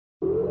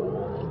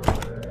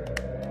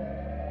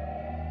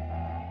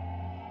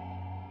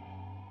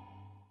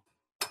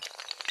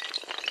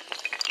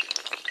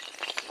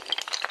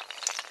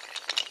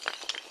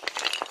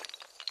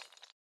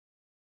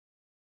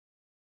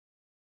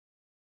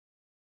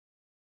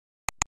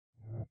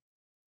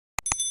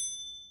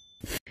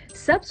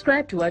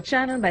Subscribe to our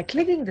channel by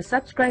clicking the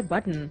subscribe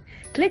button.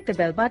 Click the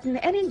bell button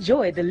and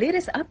enjoy the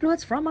latest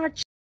uploads from our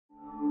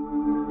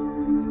channel.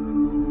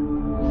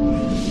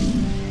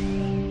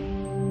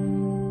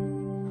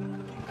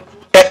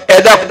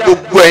 Ẹ̀dá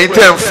gbogbo ẹ̀yin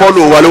tẹ́ ń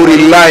follow wa lórí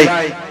line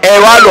ẹ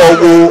wá lọ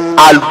wo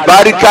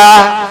Alubarika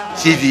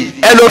TV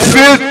ẹ lọ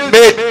field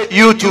made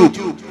YouTube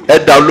ẹ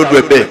download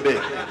ẹ bẹ́ẹ̀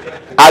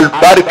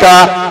Alubarika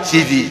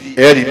TV ẹ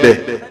rí bẹ́ẹ̀.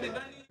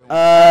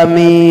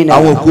 Àmín.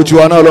 Àwọn òkú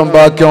tiwa náà ló ń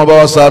bá kí wọn bá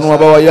wa ṣàánú wọn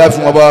bá wa yá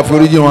fún wọn bá wa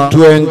foríjì wọn.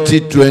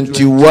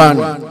 2021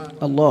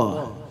 Allah.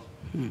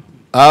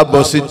 a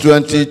bọ̀ sí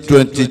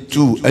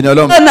 2022 ẹni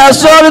ọlọ́run. Ẹnà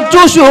sọ̀rọ̀ tó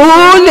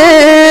ṣùhúlẹ̀.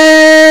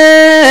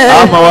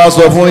 A máa wá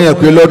sọ fún yẹn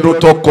pé lọ́dún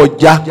tó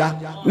kọjá.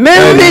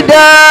 Min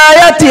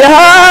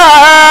bidayatiha.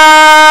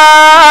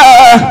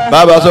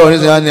 Bàbá sọ̀rọ̀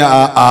nísìnyí ni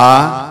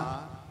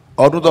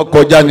ọdún tó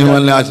kọjá ni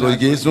wọn lè aṣọ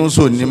ìgbé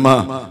sọ́nsọ́ ní ma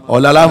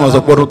ọ̀la aláàmọ̀ sọ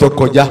pé ọdún tó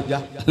kọjá.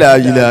 La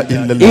ilaha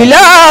illallah.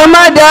 Ila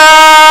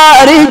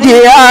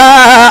madarijiha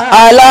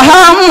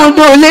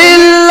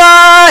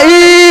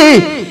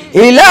alhamdulillahi.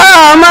 Ila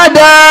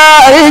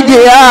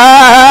madarijiha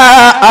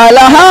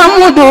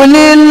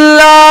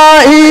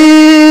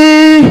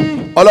alhamdulillahi.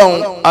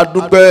 Ọlọ́run a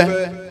dúpẹ́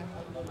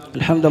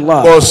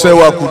Alhamdulillah. kọ́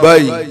sẹ́wà kù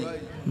báyìí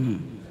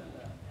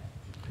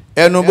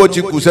ẹnu bó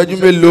ti kù sẹ́jú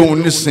mélòó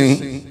nísìn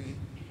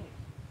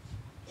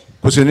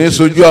kò sì ní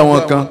sojú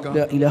àwọn kan.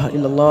 La ilaha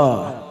illallah.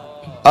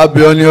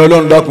 Abiyọ ni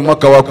Ọlọ́run dákun má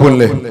káwa kó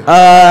lẹ̀.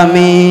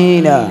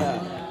 Amina.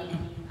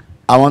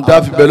 Àwọn tá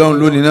a fi bẹ lọ́run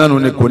lónìí náà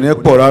ni kò ní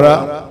pọ̀ rárá.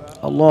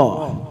 Allah.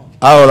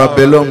 A ọ̀rọ̀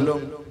bẹ lọ́run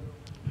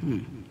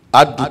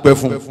a dúpẹ́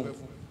fún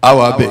a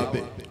wà bẹ̀.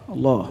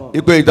 Allah.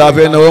 Ipe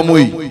ìtafẹ́ náwó mú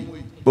yìí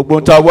gbogbo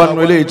ń ta wá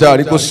nínú ilé ìta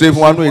àrí kó ṣe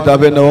fún wa nínú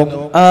ìtafẹ́ náwó mú.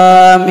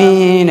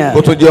 Amina.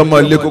 Kó tó jẹ́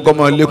ọmọ lékún kọ́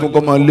ọmọ lékún kọ́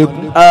ọmọ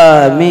lékún.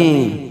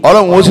 Àmín.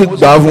 Ọlọ́run ó sì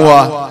gbà fún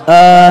wa.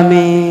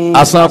 Àmín.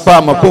 Asan pa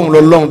àmọ́ kóun lọ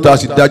lọ́run tá a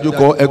sì dájú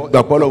kọ ẹgbà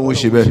pọ́ lọ́wọ́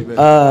ṣe bẹ́ẹ̀.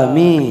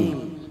 Àmín.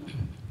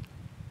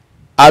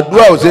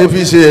 Àdúrà ò ṣe é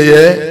fi ṣe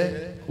ẹ̀yẹ́.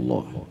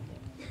 Allah.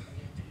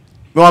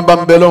 Bí wọ́n bá ń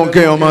bẹ lọ́run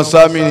kéèyàn máa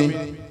sáámi ni.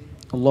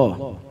 Allah.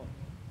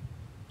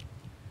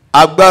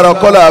 Agbára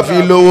kọ́ là fi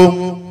lówó.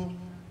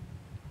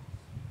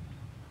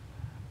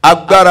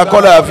 Agbára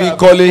kọ́ là fi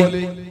kọ́lé.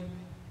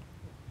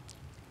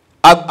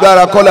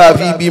 Agbára kọ́ là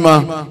fi bímọ.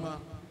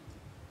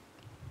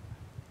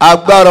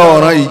 Agbára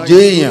ọ̀ràn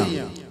ìjẹ́ èèyàn.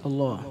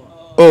 Allah.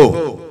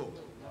 Oh.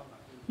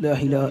 La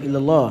ilaha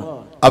illallah.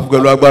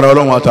 Abugẹ̀lú agbára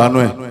Ọlọ́run àtàánú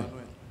ẹ̀.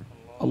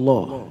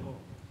 Allah.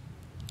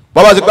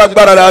 Bàbá ti pa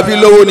agbára là fi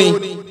lówó ni.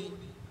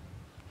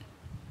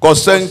 Kò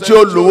sẹ́ni tí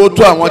ó lówó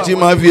tó àwọn tí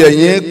máa fi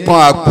ẹ̀yìn pọn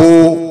àpò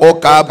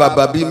ọkà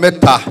bàbà bíi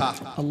mẹ́ta.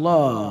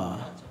 Allah.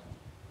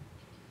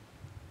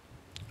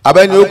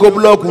 Abẹ́ni ó kó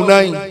búlọ́ọ̀kù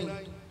 9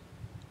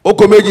 ó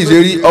kó méjì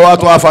sérí ọwọ́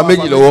àtún afa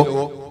méjì lọ́wọ́.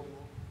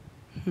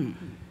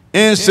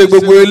 Ń ṣe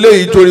gbogbo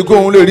eléyìí torí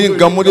kóun lè rí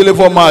nǹkan mú délé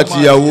fọ́mọ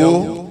àtìyàwó.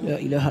 La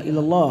ilaha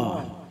illallah.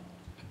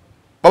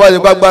 Bàbá ti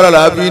pa agbára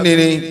là fi ní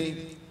ni.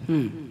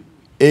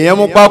 Èèyàn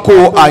mú pákó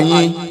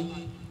àyín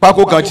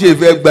pákó kan tí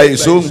èèfẹ́ gba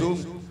èso mu.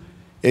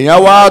 Èèyàn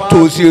wá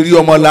tó sí rí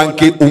ọmọ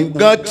lanke òun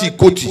gán tì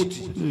kò tì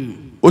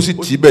ó sì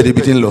tì bẹ́ẹ̀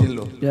débi tí ń lọ.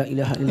 La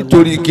ilaha illallah.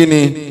 Nítorí kíni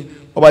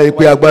ọba yìí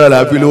pé agbára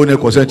là fi lówó ní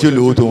kọ̀sẹ́ tí ó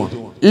lówó tó wọn.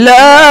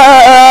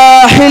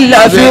 La hilla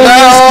fi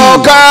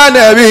rizqi.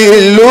 Kana bi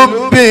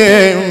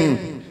lubbin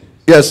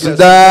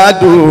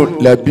yasdadu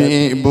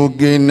labibu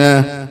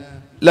gina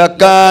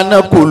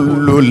lakana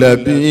kullu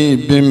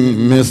labibin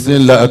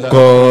misla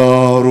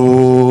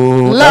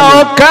qaru.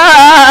 Law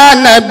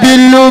kana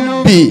bil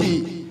lubbi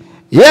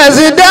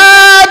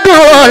yazdadu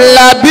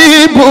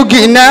labibu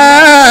gina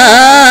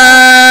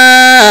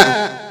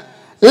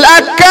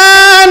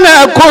lakana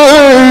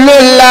kullu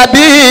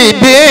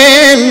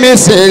labibin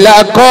misla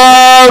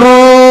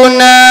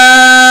qaruna.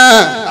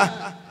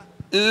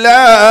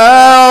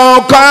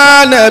 Law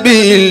kana bi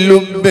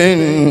lubbin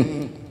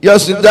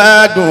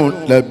yasdadu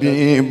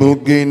labibu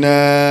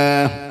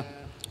gina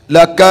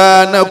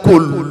lakana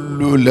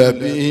kullu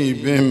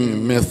labibin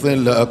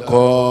misla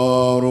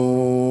qaru.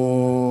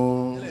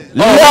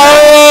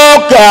 Law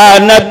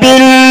kana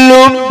bil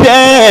lubbi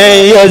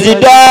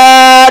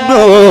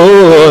yazdadu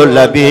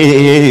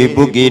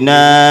labibu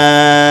gina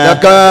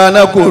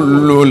lakana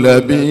kullu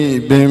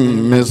labibin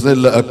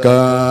misla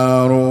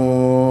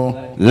qaru.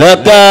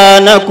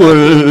 lakana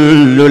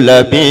kullu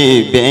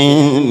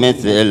labibin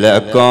mithla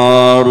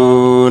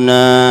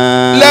qaruna.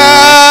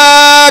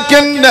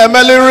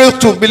 لكنما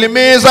الرزق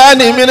بالميزان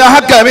من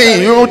حكم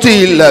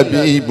يؤتي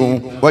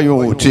اللبيب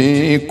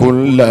ويؤتي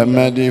كل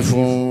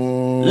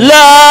مدفون.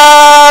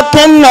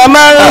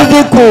 لكنما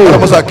الرزق.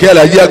 musa kí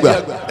ala yí àgbà.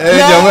 ẹ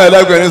jẹ́ mọ́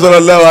ẹlẹ́gbẹ̀ẹ́ ní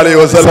sallallahu alayhi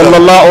wa sallam.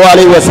 sallallahu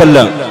alayhi wa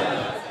sallam.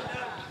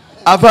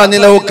 afaani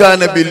law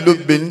kana bil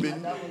lubbin.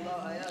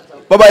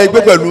 bàbá yìí pé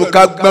pẹ̀lú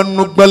ká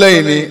gbẹ́nu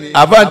gbẹ́lẹ́yìn ni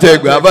àfáàntẹ̀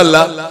ẹgbẹ́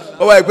àbálá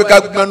bàbá yìí pé ká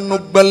gbẹ́nu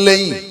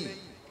gbẹ́lẹ́yìn.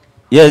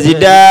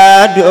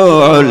 Yazdadu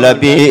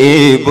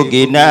labibu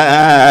gina.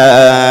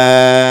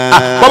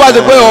 bàbá ti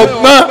pé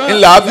ọgbọ́n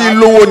ńlá fi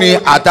lówó ni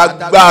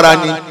àtagbára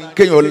ni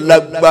kéèyàn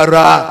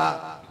lágbára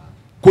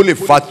kó lè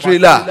fa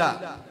tírélà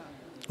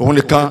òun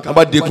nìkan a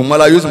bá dekùn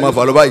mọ́lá yóò sì máa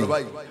fà lọ báyìí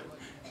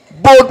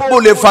bó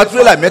lè fa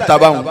tirẹ́là mẹ́ta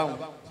báwọn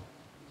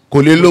kò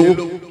lè lówó.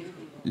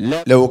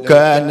 law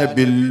kana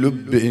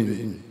bil-lubbin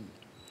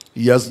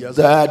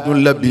yazdadu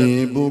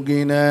labibu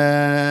ghina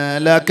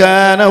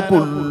lakana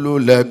kullu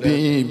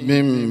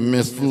labibin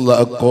mithla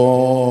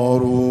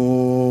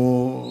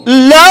qarun.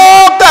 لو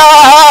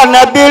كان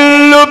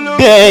باللب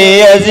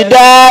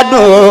يزداد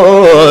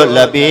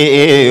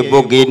لبيب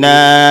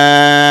غنى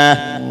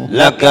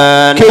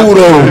لكان كل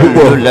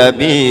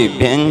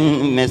لبيب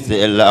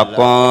مثل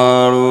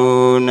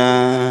قارون.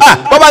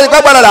 bọ́bá ti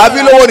kágbára làá fi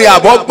lówó ni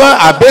àbọ̀gbọ́n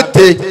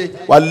àbẹ́tẹ̀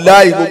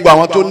wàláhì gbogbo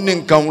àwọn tó ní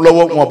nǹkan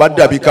lọ́wọ́ wọn bá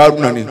dàbí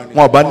Kárúnà ni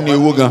wọn bá ní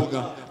owó gan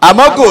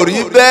àmọ́ kò rí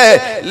bẹ́ẹ̀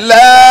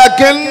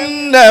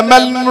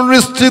lakinnamal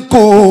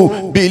rizqu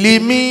bil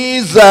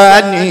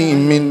mizani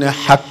min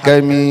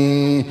hakami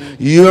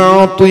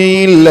yu'ti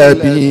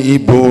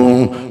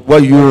labibun wa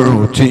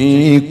yu'ti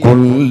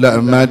kulla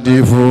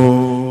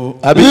madfun.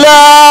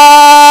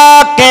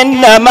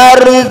 لكنما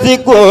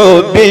الرزق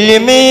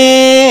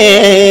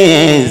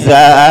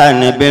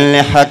بالميزان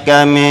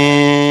بالحكم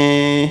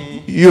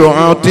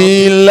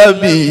يعطي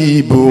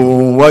لبيب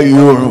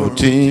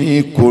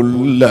ويعطي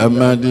كل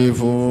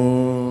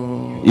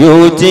مدفون.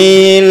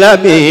 يؤتي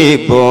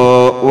لبيب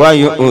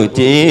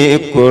ويؤتي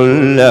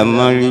كل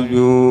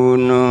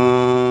ملجون.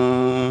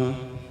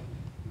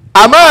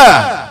 أما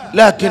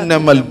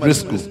لكنما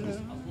الرزق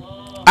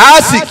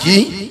àsìkí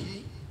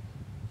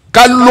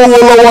ká lówó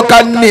lọ́wọ́ ká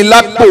ní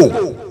lápò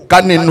ká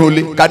ní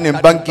nulẹ̀ ká ní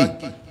báńkì.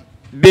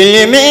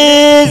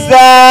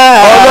 bilimisa.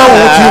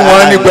 ọlọ́run tí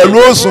wọ́n ní pẹ̀lú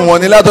òṣùwọ̀n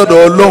ní látọ̀dọ̀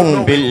ọlọ́run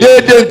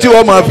déédéé tí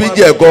wọ́n máa fi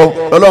jẹ̀kọ́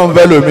ọlọ́run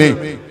fẹ́ lómi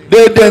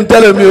déédéé ń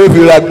tẹ́lómi ó fi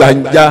ra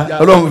gbàǹjà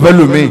ọlọ́run fẹ́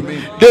lómi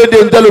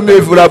déédéé ń tẹ́lómi ó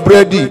fi ra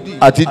búrẹ́dì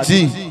àti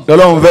tíì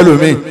ọlọ́run fẹ́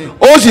lómi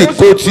ó sì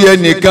kó tiẹ̀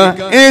nìkan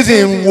ń sì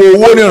ń wo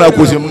owó níran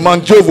kò sì máa ń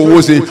tí ó fowó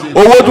ṣe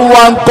owó tó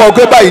wá ń kọ́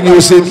pé báyìí ni ó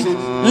ṣe mí.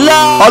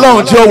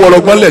 ọlọ́run tí ó wọ̀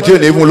lọ́gbọ́n lẹ̀ tí ò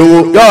ní fún lówó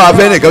yóò wá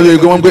fẹ́ nìkan tó yẹ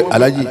kí wọ́n gbé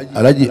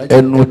alájì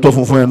ẹnu tó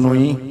funfun ẹnu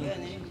yín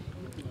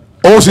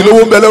òun sì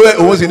lówó ń bẹ lọ́wọ́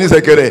òun sì ní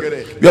sẹ̀kẹ̀rẹ̀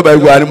yọba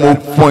ìgbà ni mo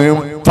fún yín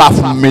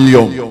 $5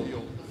 million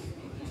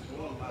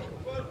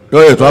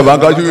yóò yẹ tó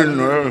àbáńkájú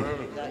nù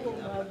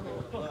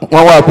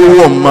wọn wá pé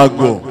owó máa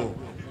gbọ́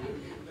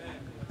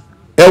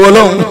ẹ wọ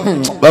lọ́hùn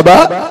bàbá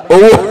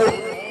owó.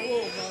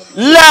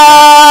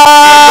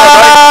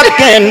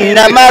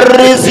 لكنما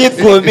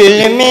الرزق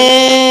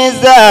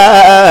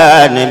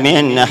بالميزان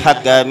من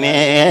حكم.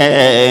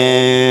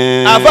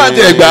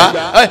 àfáàtì ẹ̀gbá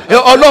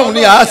ọlọ́run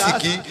ní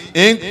àásìkí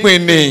ń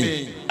pin ní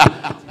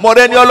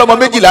mọ̀rẹ́ ní ọlọ́mọ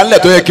méjìlá ńlẹ̀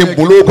tó yẹ kí n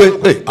bùn lówó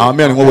pé àwọn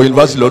mẹ́rin wọ́n wọ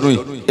yunifásitì lọ́dún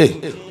yìí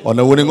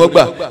ọ̀nà wo ni wọ́n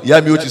gbà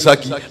ìyá mi ó ti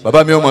sákì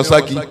bàbá mi ó mọ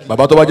sákì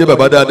bàbá tó bá jẹ́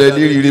bàbá dáadáa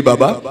eléré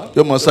bàbá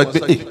yóò mọ sákì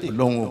pé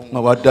ọlọ́run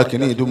máa wá dá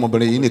kínní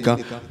ìdúmọ̀bìnrin yìí nìkan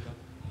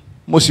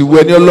mo sì wọ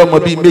ẹni ọlọ́mọ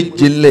bíi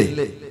méje lẹ̀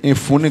ń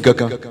fún ní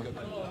kankan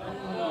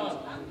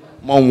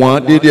mọ wọn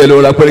déédéé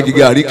lọ́wọ́ lápẹ́rẹ́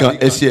gíga àrí kan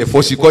ẹsẹ̀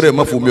ẹ̀fọ́ sí kọ́dẹ̀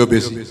mọ́ fún mi ọbẹ̀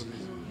sí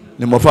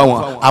ni mo fáwọn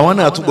àwọn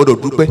náà tún gbọdọ̀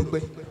dúpẹ́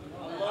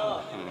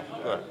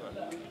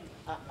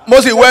mo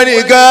sì wọ ẹni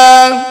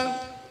gan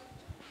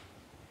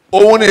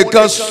òun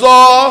nìkan sọ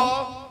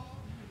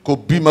kò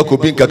bímọ kò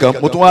bí nǹkankan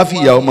mo tún wá fi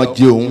ìyá ọmọ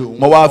jẹ òun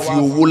mo wá fi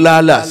owó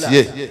lálà sí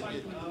ẹ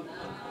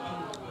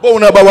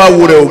bóun náà bá wá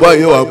wo rẹ ò bá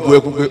yẹ wà bu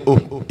ẹkún pé ó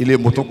ilé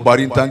mo tún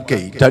parí táǹkì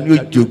yìí ta ni ó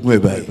jogún ẹ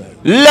báyìí.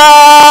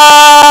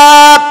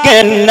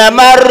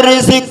 لكنما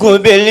الرزق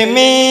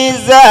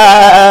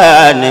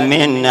بالميزان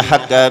من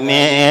حكم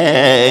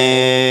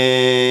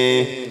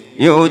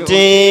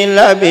يؤتي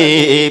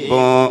لبيب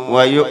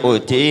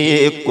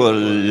ويؤتي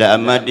كل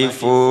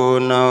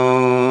مدفون.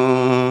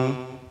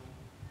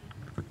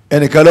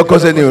 ẹnìkan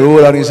lọ́kọ́sẹ́ ní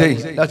òróró ra irinṣẹ́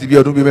yìí láti bí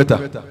ọdún bíi mẹ́ta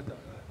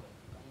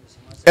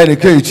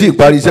ẹnìkan yìí tí ì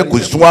parí iṣẹ́ kò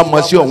sí wá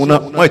mọ sí ọ̀hún náà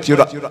wọ́n ti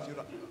ra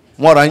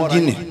wọ́n ra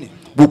ẹ́ńjìnì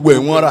gbogbo ẹ̀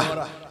wọ́n rà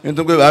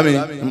nítorí pé bàá mi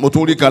mo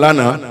tún rí kan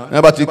lánàá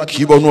ẹ bá ti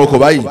kì í bọ́nú ọkọ̀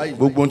báyìí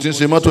gbogbo tí ń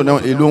ṣe mọ́tò náà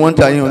èlò wọn ń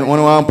ta yín wọn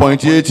ní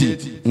 1.8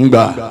 ń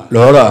gbà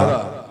lọ́ọ́rà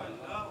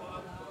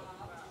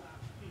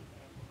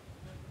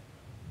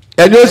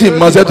ẹni ó sì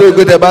mọṣẹ́ tó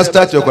gbé tẹ bá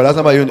start ọkọ̀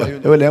lásán báyìí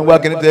ẹ wọlé ń wá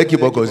kíní tẹ kì í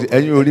bọ́kọ̀ sí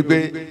ẹ̀yin ò rí pé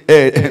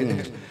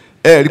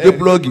ẹ rí pé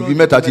plọ́ọ̀gì bíi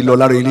mẹ́ta ti lọ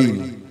lára ilé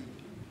yìí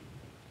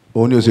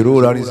òun ni òṣèré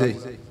òwúrọ̀ arínsẹ́ yìí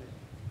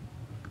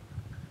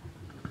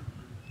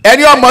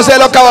ẹni ọmọọṣẹ́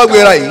lọ́kàwọ́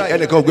gbéra yìí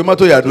ẹnìkan ò gbé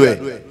mọ́tò yàdó ẹ̀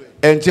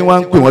ẹni tí wọ́n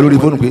ń pè wọ́n lórí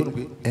fóònù pé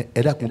ẹ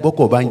dákun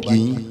bọ́kọ̀ bá ń jẹ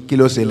yín kí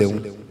ló ṣẹlẹ̀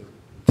wọn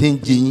tí ń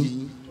jẹ yín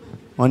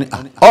wọ́n ní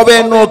ọbẹ̀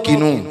náà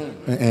kìnnú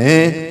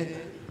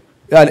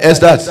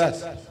estat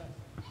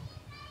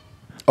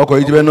ọkọ̀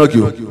yìí ti fẹ́ náà kì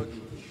o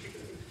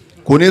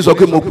kò ní sọ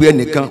pé mo pe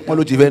ẹnìkan wọ́n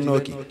ló ti fẹ́ náà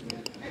kì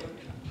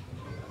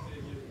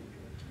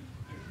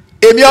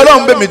èmi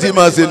ọlọ́run bẹ́ẹ̀ mi ti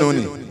máa ṣe nù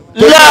ni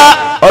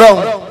ọlọ́run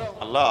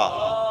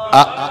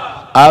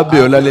àbẹ̀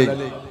ọ̀làlẹ̀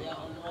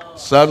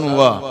ṣàánú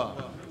wa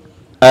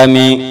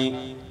àmín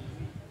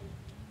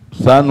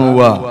ṣàánú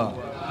wa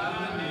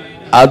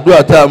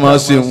àdúrà tá a máa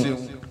ṣe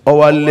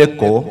ọwọ́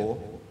lẹ́kọ̀ọ́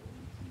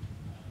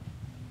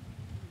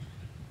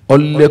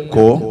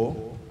ọlẹ́kọ̀ọ́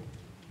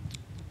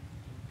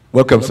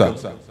welcome sir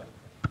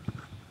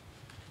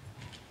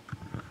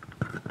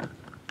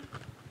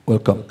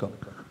welcome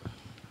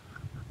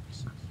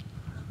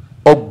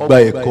ọgbà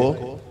ẹ̀kọ́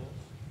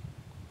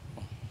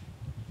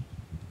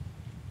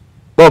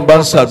bọ́n bá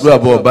ń ṣàdúrà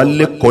bọ́ ọba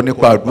lẹ́kọ̀ọ́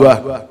nípa àdúrà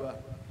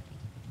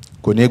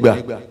kò ní gbà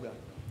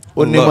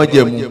ó ní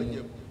májẹ̀mú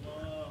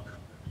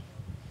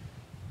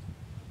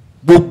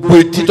gbogbo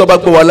etí tó bá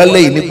gbọ́ wa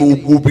lálẹ́ yìí ní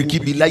gbogbo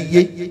ibikíbi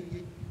láyé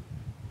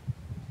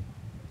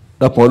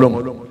dàpọ̀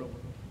ọlọ́run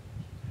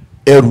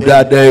ẹrù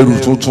dáadáa ẹrù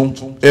tuntun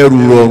ẹrù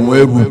rọrùn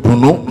ẹrù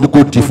dùnú ní kò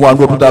tì fún wa ní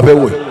ọdún tá a fẹ́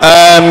wẹ̀.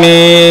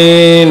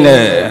 àmín.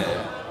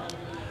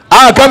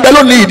 àwọn kan bẹ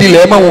lónìí ìdílé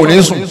ẹ máa wọn ò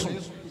ní sùn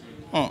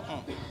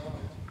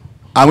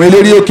àwọn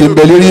eléré òkè ń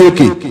bẹ lérí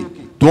òkè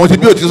tí wọ́n ti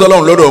bí òtí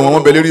sọ́lọ́run lọ́dọ̀ wọn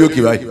wọ́n bẹ lérí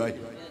òkè báyìí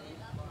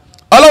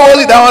ọlọ́run ó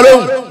sì dá wọn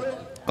lóhùn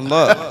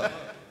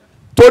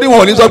torí wọn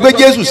ò ní sọ pé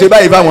jésù ṣe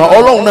báyìí fáwọn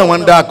ọlọ́run náà wọ́n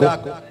ń dáko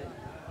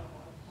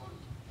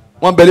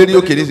wọ́n bẹ lérí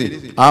òkè nísìnyí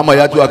àwọn ọmọ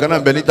ìyá tí wà kan náà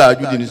bẹ níta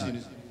àjúdì nísìnyí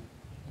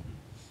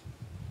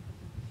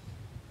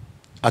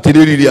àti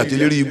lérí rí àti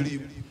lérí ibú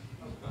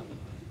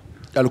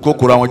kálukó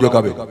kóra wọn jọ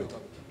kabẹ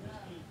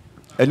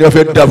ẹni wọ́n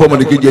fẹ́ da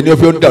fọmọnìkejì ẹni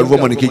wọ́n fẹ́ dàrú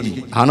fọmọnìkejì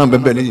àwọn náà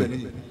bẹ́ẹ̀ bẹ́ẹ̀ níyì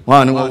wọ́n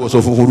á ní wọ́n wọ́sọ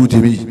funfun rú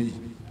tèmi yìí.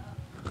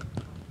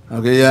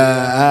 àgbẹ̀ ya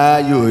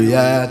ayò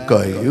ya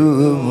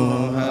kọ̀yùmù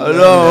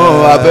ọlọ́run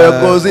àfẹ́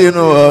kó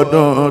sínú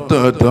ọdún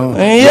tuntun.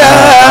 ya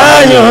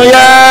ayò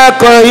ya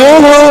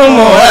kọ̀yùmù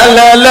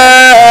alala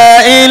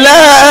ilá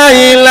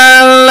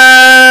ilàlá.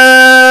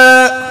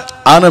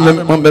 àwọn náà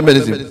bẹ́ẹ̀ bẹ́ẹ̀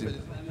nísìnyí.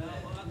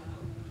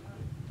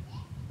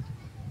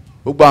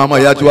 gbogbo àwọn ọmọ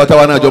ìyá tiwa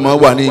táwa náà jọ máa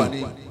wà ní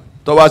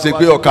tọ́wá ṣe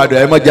pé ọ̀kadà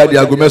ẹ̀ má jáde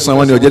aago mẹ́sàn-án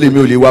wọn ni ọ̀jẹ́lẹ̀ mi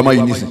ò lè wá má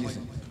yìí nísìn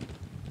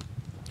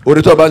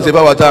orí tó bá ń ṣe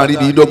fáwọn táwọn rí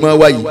ní ìdọ́gbọ́n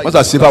wá yìí wọ́n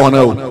sà ṣe fáwọn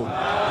náà o.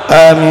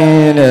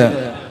 àmín.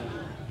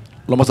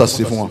 lọ́mọ́sà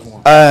ṣe fún wọn.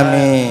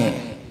 àmín.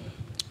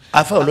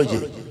 afẹ́ olóje.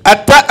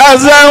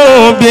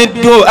 àtàzáhùn bí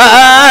dùn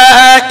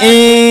áì.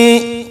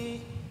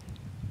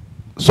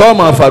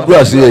 sọ́ọ̀mù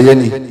àfàdúrà sí ẹ̀yẹ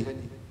ni.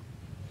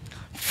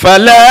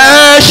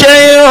 فلا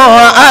شيء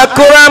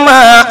أكرم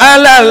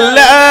على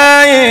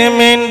الله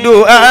من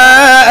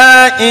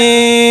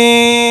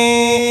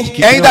دعائي.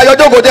 ẹ̀yin dájọ́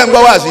jókòó tẹ́ ń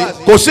gbọ́ wá sí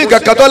kò sí nǹkan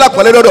kan tó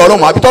lápẹ̀lẹ́ lọ́dọ̀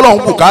ọlọ́run àbí tọ́lọ́run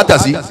kù káàtà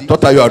sí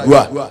tọ́tayọ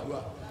àdúrà.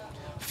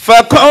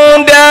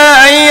 فكن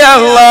داعي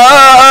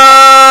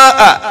الله.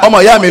 ọmọ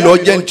ìyá mi lọ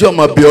jẹ́ ní tí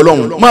ọmọ bí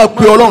ọlọ́run máa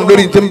pe ọlọ́run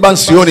lórí tí ń bá ń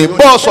sìn ọ́ ni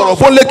bọ́ọ̀ sọ̀rọ̀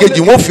fún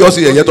lẹ́kẹ̀jì wọ́n fi ọ́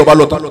sí ẹ̀yẹ tó bá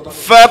lọ́ta.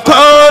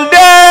 فكن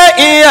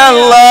داعي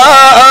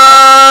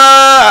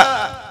الله.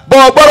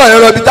 bọ́ gbọ́dọ̀ yẹn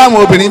lọ bí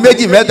táwọn obìnrin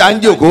méjì mẹ́ta ń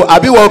jòkó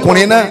àbí wọ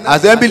ọkùnrin náà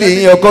àsẹ́ńbìlì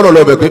yín ọkọ̀rọ̀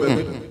lọ bẹ̀ pé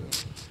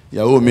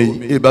ìyàwó mi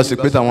ẹ bá ṣe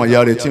pé táwọn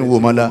ìyá rẹ̀ tí ń wò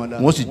má la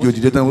wọ́n sì jó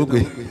dìde tán wọ́n pé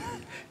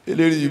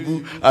eléyìí ibú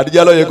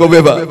àdìjá lọ́yẹ kọ́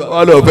fẹ́ bá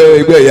wọ́n lọ fẹ́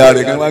ẹgbẹ́ ìyá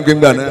rẹ̀ kí wọ́n gbé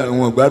gbà náà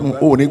wọn gbádùn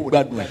ó ní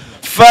gbádùn.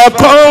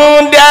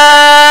 فكن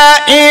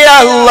داعي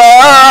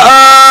الله.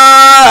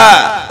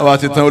 àwa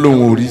ti tán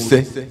olóhùn ò rí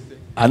sẹ́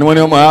àní wọ́n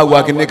ní wọ́n máa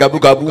wá kí ní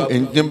kabúkabú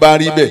ẹni tí ń bá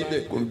rí bẹ́ẹ̀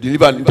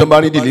dìlífà ní tí wọ́n bá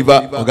rí dìlífà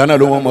ọ̀gá náà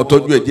ló wọ́n mọ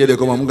tọ́jú ẹ̀ díẹ̀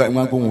lẹ́kọ́ máa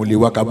ń kó wọn lè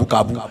wá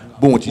kabúkabú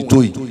bóun ti tó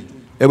yìí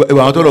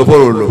ẹ̀wà àwọn tó lọ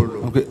fọ̀rọ̀ lọ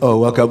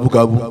wá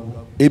kabúkabú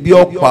ebi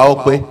ọ̀pá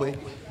ọpẹ́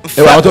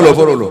ẹ̀wà àwọn tó lọ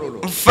fọ̀rọ̀ lọ.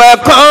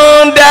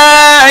 فكن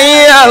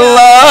داعي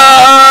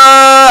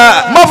الله.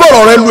 má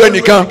fọ̀rọ̀ rẹ lu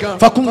ẹnìkan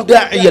fakun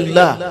da'i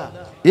Allah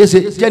yéese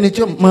jẹ́ni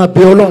tí ó máa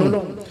bẹ ọlọ́run.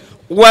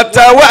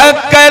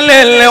 وتوكل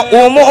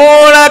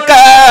أمورك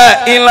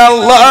إلى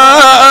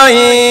الله.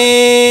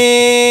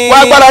 wá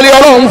gbára lé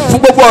ọlọ́run fún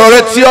gbogbo ọ̀rọ̀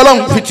rẹ tí ọlọ́run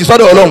fi tì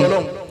sọ́dọ̀ ọlọ́run.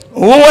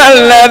 هو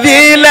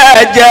الذي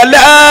لا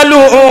جلال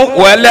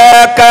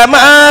ولا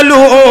كمال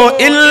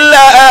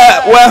إلا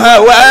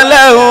وهو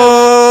له.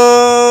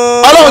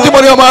 ọlọ́run tí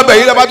mo ní ọmọ abẹ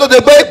yìí lọ́ba tó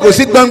ṣe pé kò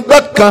sí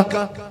gbọ̀ngbọ̀n kan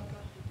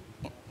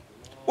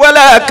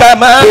ولا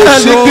كمال kò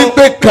sí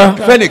pípé kan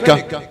fẹ́nìkan.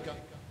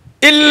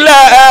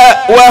 إلا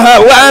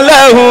وهو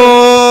له.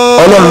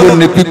 ọlọ́run ló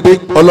ní pípé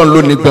ọlọ́run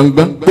ló ní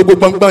gbọ̀ngbọ̀n gbogbo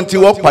gbọ̀ngbọ̀n tí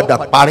wọ́n padà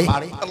parí.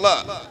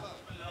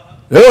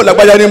 èyí ò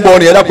lágbájá ní bọ̀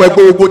ni ẹ̀dá pẹ́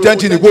pé gbogbo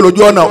tẹ́ǹtì ní kó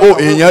lójú ọ̀nà ó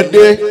èèyàn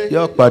dé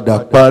yóò padà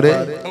parí.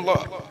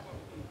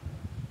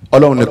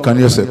 ọlọ́run nìkan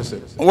ní ẹsẹ̀.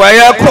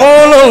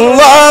 ويقول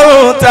الله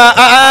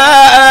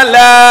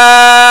تعالى.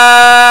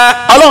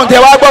 ọlọ́run tẹ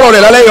wá gbọ́rọ̀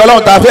rẹ̀ lálẹ́ yìí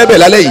ọlọ́run tá a fẹ́ bẹ̀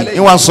lálẹ́ yìí ni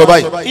wọ́n á sọ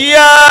báyìí.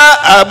 يا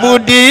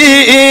عبدي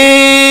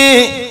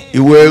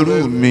ìwọ ẹrú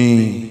mi.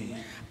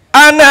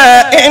 أنا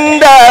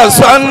عند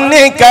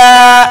ظنك.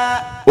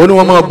 ó ní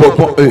wọ́n máa bọ̀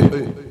pọ́n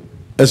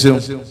ẹ ṣeun.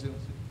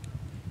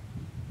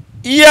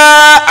 يا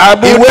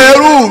عبدي ìwọ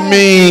ẹrú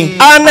mi.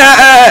 أنا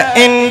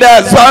عند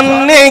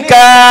ظنك.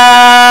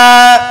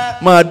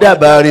 máa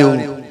dábàá rí o.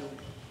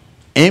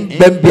 ń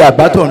bẹ́ ń bí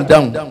àbá tó ń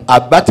dáhùn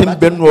àbá tí ń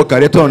bẹ́ nínú ọkàn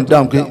rẹ tó ń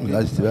dáhùn pé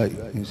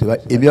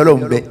èmi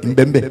ọlọ́run bẹ ń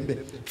bẹ́ ń bẹ́.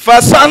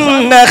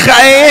 فصن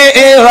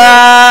خيرا.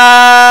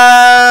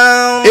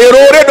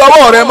 èrò rẹ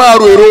dọwọ́ rẹ máa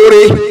ro èrò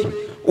rẹ.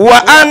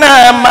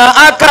 وأنا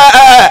معك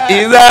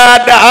إذا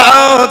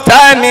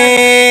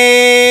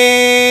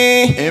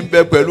دعوتني. ń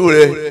bẹ pẹ̀lú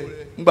rẹ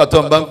nígbà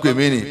tó ń bá ń pè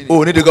mí ni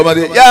o ní dèkọ́ máa ń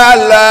sẹ́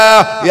yálà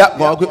yá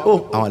mọ̀ á pé ó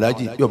àwọn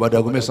aláàjì yóò bá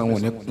dago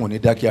mẹ́sàn-án wọn ní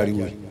dákẹ́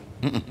ariwo yìí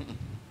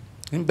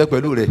ń bẹ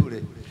pẹ̀lú rẹ.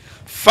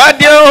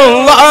 فادعو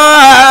الله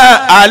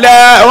على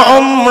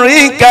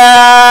عمرك.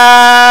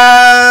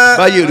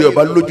 báyìí rẹ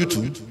ọba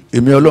lójútùú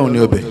èmi Ọlọ́run ní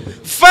ọbẹ̀.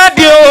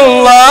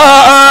 Fadillah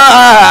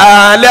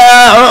ala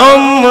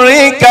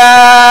umrika.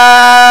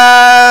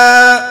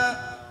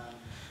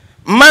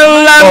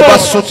 Ọba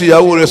sùn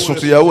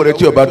tìyàwó rẹ̀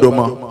tí ọba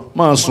dọmọ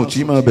máa sùn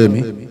tí máa bẹ̀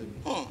mí.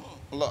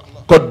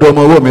 Kọ́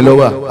dọmọ ọwọ́ mi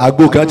lọ́wọ́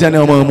àgbo kan tí a ní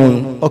ọmọ mu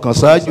ọkàn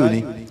ṣáájú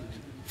ni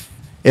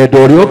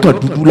ẹ̀dọ̀ rẹ̀ ọkàn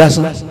dúdú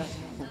lásán.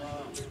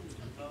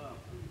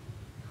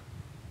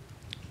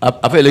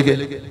 Afẹ́lẹ́kẹ́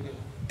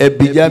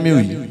ẹbí Jamiu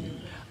yìí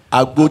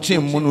àgbo tí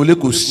ń múnú ilé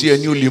kò sí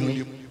ẹni ó lè mú.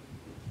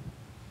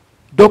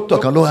 Dókítà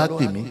kan ló wá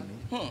pè mí.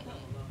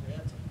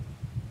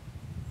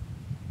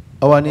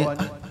 Àwa ni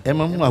ẹ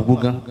máa mú àgbo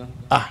gan.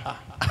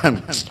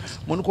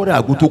 Mo ní kọ́ dé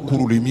àgbo tó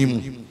kúrò lè mí mu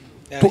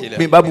tó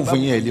mi bá bù fún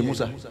yín ẹ̀ lé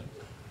Musa.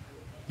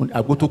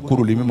 Àgbo tó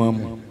kúrò lè mí máa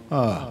mu.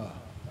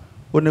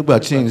 Ó nígbà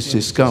tí n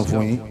ṣe scan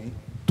fún yín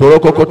tọrọ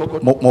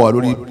kọ́kọ́ mo wà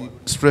lórí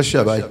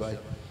special báyìí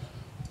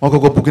wọ́n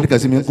kọ́kọ́ bu kíníkà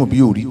sí mi ń kùn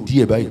bí òrí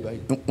díẹ̀ báyìí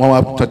wọ́n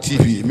wá ta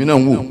TV èmi náà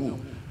ń wò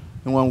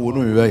ní wọ́n ń wo inú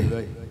mi báyìí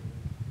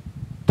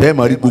tẹ́ ẹ̀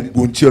máa rí gbogbo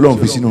ohun tí Ọlọ́run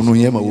fi sínú inú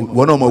yẹn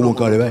wọ́n náà máa wo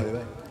nǹkan rẹ̀ báyìí.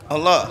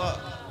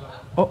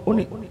 ó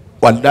ní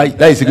wà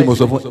láì sí kí mo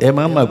sọ fún ẹ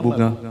máa ń mà gbó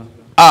gan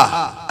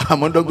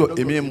àmọ́ dọ́gbọ̀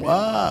èmi ó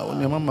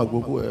ní ẹ máa ń mà gbó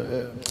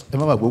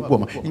pọ̀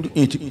mọ́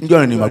njọ́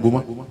rẹ̀ ni mà gbó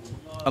mọ́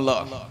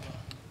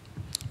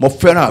mo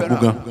fẹ́ràn àgbo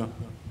gan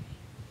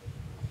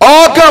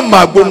ọkàn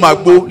màgbó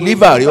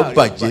liver rẹ̀ ó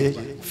bàjẹ́.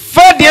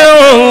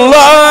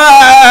 Fadillah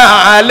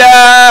ala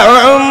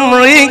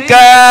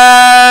umrika.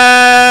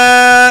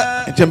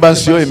 Ìtí ń bá ń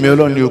ṣe èmi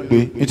Ọlọ́run ni ó pé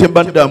ìtí ń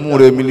bá ń dààmú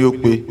rẹ̀ èmi ni ó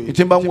pé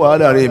ìtí ń bá ń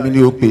wàhálà rẹ̀ èmi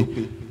ni ó pé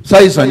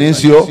sáìsàn ní í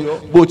ṣe ọ́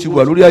bó ti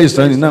wà lórí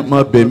àìsàn ní náà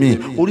máa bẹ̀ mí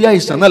orí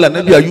àìsàn náà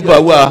l'Ànábì Ayúbà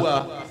wà.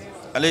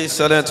 Alayhi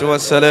salatu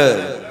wassalam.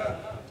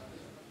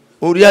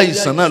 Orí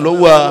àìsàn náà ló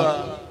wà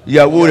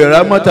ìyàwó rẹ̀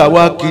Rámọ́tà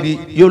wá kiri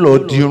yóò lọ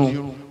dirun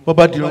wọ́n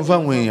bá dirun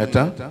fáwọn èèyàn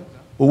tán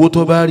owó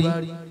tó bá rí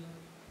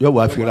yóò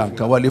wá fi ra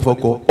nǹkan wálé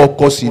fọ́kọ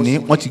ọkọ sì ní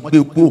wọ́n ti gbé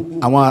gbó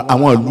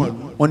àwọn ìlú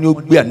wọ́n ní ó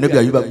gbé Ànábì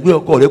Ayúbà gbé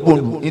ọkọ rẹ̀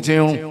gbòòlù ní ti ń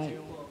rún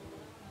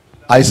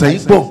àìsàn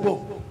yìí pọ̀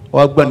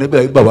wọ́n gbé Ànábì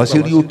Ayúbà wá sí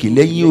rí òkè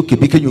lẹ́yìn òkè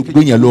bí kéèyàn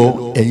gbé yẹn lọ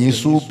ẹ̀yìn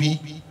sóbí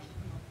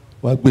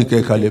wọ́n gbé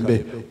kẹ̀kẹ́ lẹ́mbẹ̀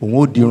òun ó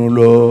dirun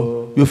lọ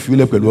yóò fi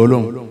ilẹ̀ pẹ̀lú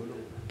Ọlọ́run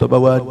tó bá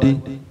wá dé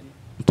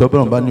tó bá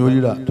wọn bá ní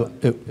oríra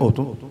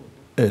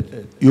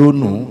yóò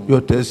nù yóò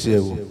tẹ̀sí ẹ̀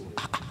wò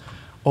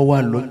ọwọ́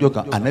àlọ́jọ́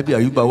kan Ànábì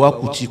Ayúbà wá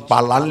kù ti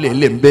pàlà ńlẹ̀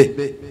ńbẹ́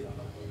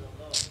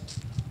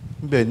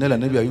nílẹ̀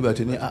Ànábì Ayúbà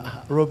ti ní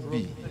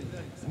Rabbi.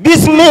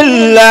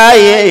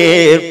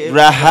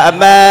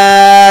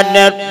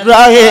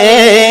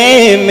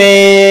 Bismillahirrahmanirrahim.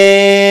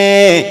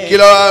 Kí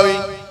ló wá wí.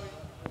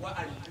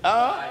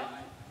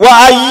 Wa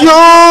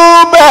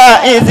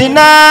Ayyuba idh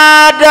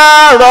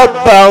nada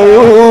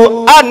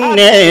rabbahu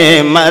anni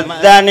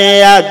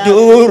massaniya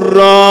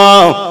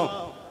durrun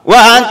wa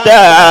anta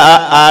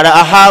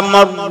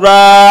arhamur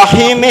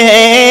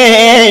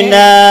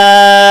rahimina.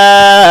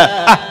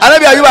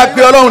 Ànábì Ayúbà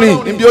pé Ọlọ́run ni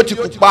níbi ó ti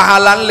kú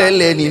pahala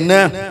ńlẹ̀lẹ̀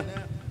nìna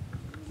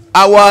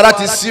àwọ̀ ara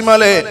ti sí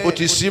mọ́lẹ̀ ó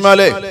ti sí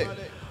mọ́lẹ̀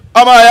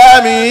ọmọ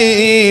ìyá mi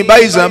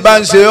báyìí bá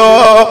ń ṣe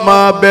ọ́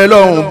máa bẹ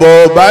lọ́hùn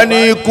bọ̀ bá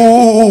ní kú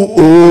ò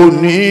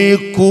ní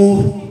kú.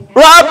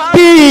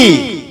 Rabbi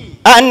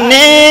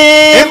àní.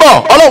 ìbọ̀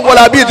Ọlọ́run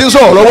wọlé àbí ti ń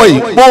sọ̀rọ̀ lọ́wọ́ yìí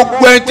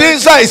gbogbo ẹni tí ń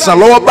ṣàìsàn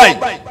lọ́wọ́ báyìí.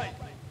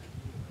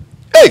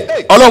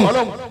 Ọlọ́run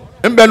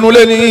ń bẹnu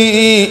lé ní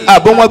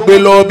àbọ̀ wọn gbé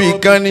lọ bí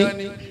kan ní.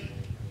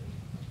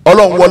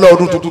 Ọlọ́run wọlé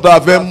ọdún tuntun tá a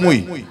fẹ́ mú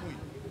yìí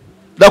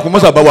dákun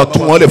mọ́sà bá wa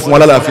tún wọn lè fún wa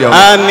lálàáfíà.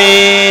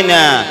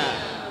 Amina.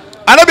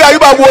 Ànábì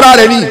Ayúbà wúra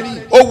rẹ̀ ni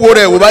ó wo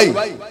rẹ̀ wò báyìí.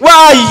 Wa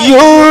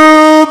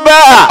Ayyuba.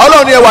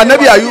 Ọlọ́run ni ẹ wà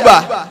Ànábì Ayúbà.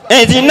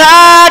 idh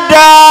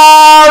nada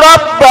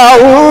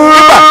rabbahu.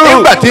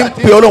 nígbà tí ń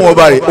pe Ọlọ́run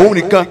ọba rẹ̀ òun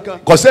nìkan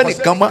kò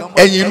sẹ́nìkan mọ́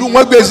ẹ̀yìn ìlú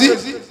wọn gbé sí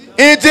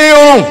ìtì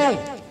òun.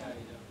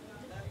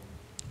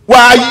 Wa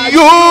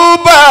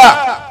Ayyuba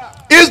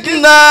idh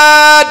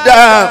nada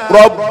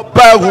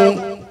rabbahu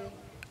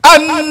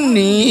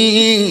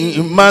anni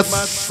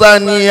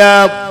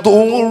masaniya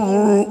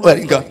duru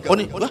ẹ̀ríkà ó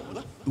ní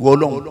ìwọ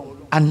Ọlọ́run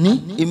àní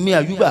èmi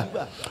Ayúbà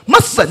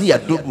masaniya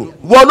duru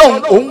ìwọ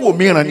Ọlọ́run òun wò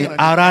mìíràn ni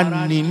ara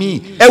ni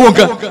mí ẹ wo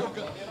nǹkan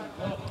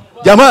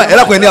jama ẹ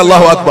lápẹ́ ní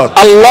Allahu Akbar.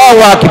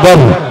 Allahu Akbar.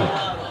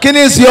 kí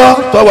ni sí ọ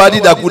tọ́wọ́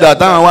adídàkudà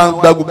táwọn wa ń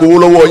gba gbogbo owó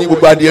lọ́wọ́ yín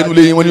gbogbo adìẹ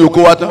nulẹ̀ yín wọ́n ní oko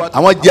wa tán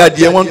àwọn jẹ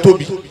adìẹ wọn ń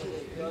tóbi.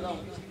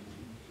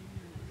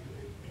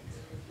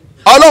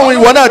 Ọlọ́run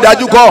ìwọ náà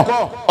dájú kọ́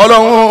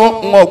Ọlọ́run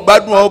ń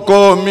gbádùn ọkọ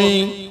mi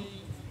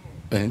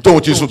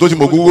tóun ti sùn tó ti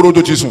mọ̀ gbogbo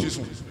tó ti sùn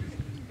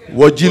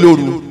wọ́n jí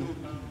lóru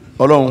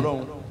Ọlọ́run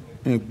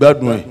ń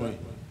gbádùn ẹ̀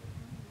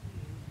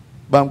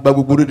bá ń gba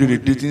gbogbo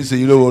rédèrèdè tí ń ṣe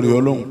yí lọ́wọ́ rẹ̀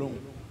Ọlọ́run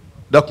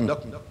dákun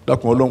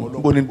Ọlọ́run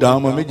níbo ni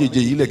dàámọ méjèèjì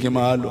yìí lẹ́kìn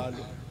máa lọ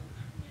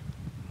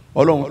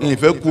Ọlọ́run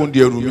ìfẹ́ kú di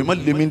ẹrù mi má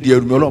lè mi di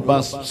ẹrù mi Ọlọ́run bá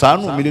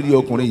ṣàánú mi lérí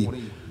ọkùnrin yìí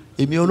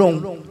èmi Ọlọ́run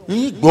ń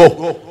gbọ́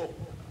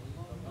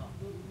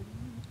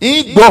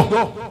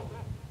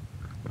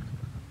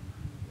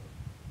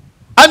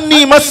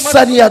anni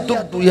masaniya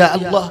dubu ya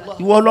Allah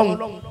ìwọ Ọlọ́run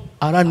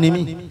ara ni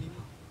mi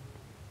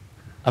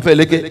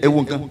afẹ́lẹ́kẹ́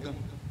ewu nǹkan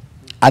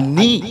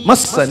anni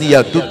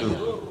masaniya dubu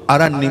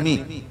ara ni mi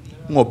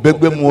wọn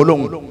bẹ́gbẹ́ mu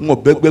Ọlọ́run wọn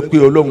bẹ́gbẹ́ pé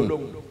Ọlọ́run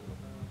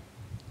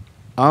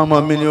àwọn ọmọ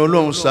mi ni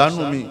Ọlọ́run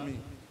ṣàánú mi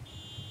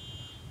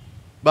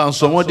bá ń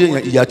sọ wọ́n dé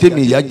ìyá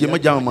tèmi ìyá jẹ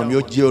mọ́jà àwọn ọmọ mi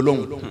ó jẹ Ọlọ́run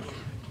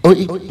ó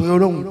pé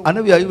Ọlọ́run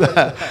Ànábì Ayúbà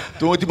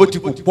tó wọ́n ti bó ti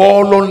kù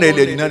pọ́ọ́lọ́nà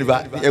ẹ̀lẹ́ nínú nípa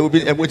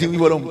ẹ̀wọ́n ti wí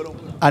Ọlọ́run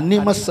àní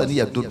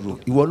masaniya tó dùn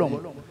ìwọ Ọlọ́run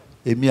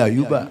èmi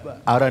Ayúbà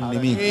ara ni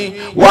mi.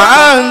 wa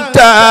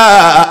anta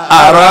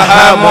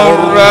arhamur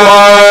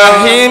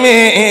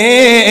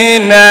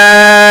rahimina.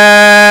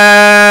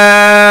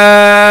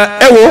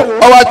 ẹ wo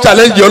ọwọ́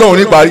challenge Ọlọ́run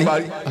ní parí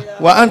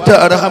wa anta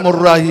arhamur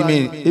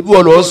rahimin ibi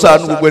wọ́n lọ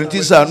ṣàánú gbogbo ẹni tí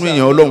ṣàánú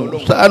èèyàn Ọlọ́run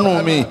ṣàánú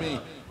mi.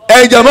 ẹ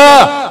jàmá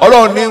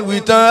Ọlọ́run ní wí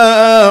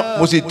tán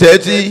mo sì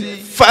tẹ́tí.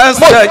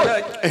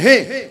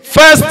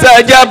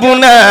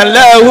 fastajabna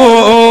lahu.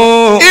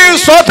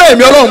 ìsọtẹ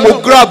mi Ọlọ́run mo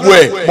grab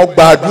ẹ mo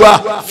gbàdúrà.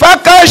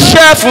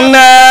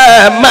 fakashafna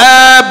ma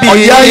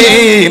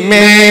bihi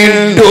min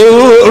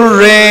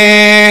durrin.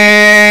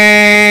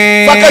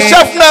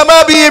 fakashafna ma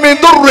bihi min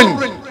durrin.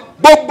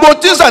 gbogbo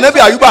tí sànẹ́bí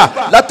Àyùbá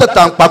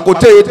látàtà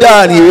pàkóté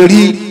dáàrin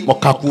èrí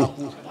mọ̀kákú.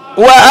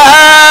 wa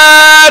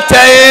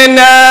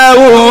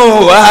ataynahu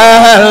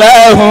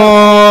ahlahu.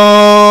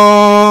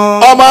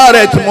 ọmọ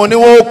rẹ̀ tí mo ní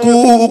wọ́n kú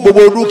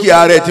gbogbo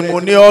dúkìá rẹ̀ tí mo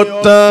ní ọ́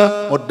tán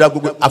mo da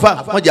gbogbo àfa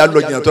wọ́n jẹ́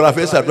àlọ́ jìnnà tó la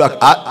fẹ́ sàdúrà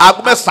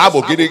aago mẹ́sàn-án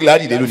àbọ̀ kéde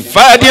gíláàdì lé lónìí.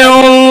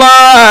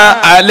 fadillah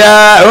ala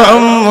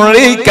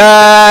umrika.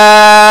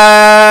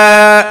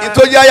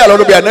 ìtọ́jú ayé àlọ́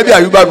lóbi ànábì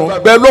Àyùbá nù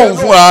bẹ́ẹ̀ lóhùn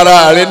fún ara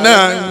rẹ̀ náà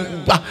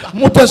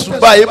mú tẹ̀sùn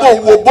báyìí bó ń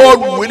wo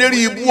bọ́ọ̀lù eléri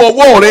ibú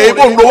ọwọ́ rẹ̀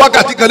bó ń lo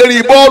wákàtí kan lérí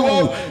bọ́ọ̀lù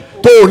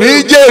tó ní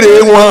jèrè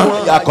wọn.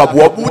 yàkọ̀bù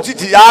ọ̀bù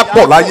títí á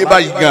pọ̀ láyé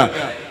báyìí gan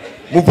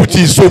mufuti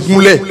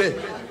ìsogunlẹ̀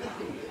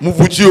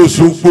mufuti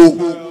Òṣogbo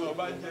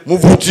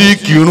mufuti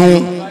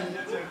Kírun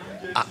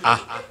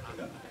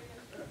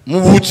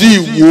mufuti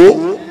Ìwó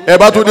ẹ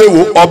bá tó dé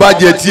Ìwó ọba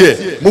jẹ tiẹ̀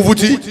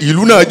mufuti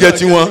ìlú náà jẹ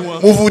tiwọn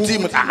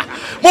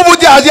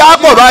mufuti àti á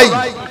pọ̀ báyìí.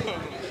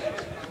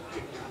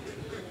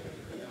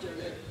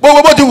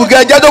 gbogbo bó ti wù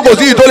kẹ́ ẹjẹ́ tó kò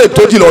sí ìtò lè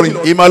tó ti lọ́rin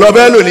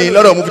ìmọ̀lọ́fẹ́ lónìí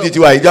lọ́dọ̀ mufti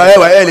tiwa ìjà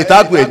ẹwà ẹ̀ lè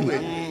táàkù ẹ̀ ní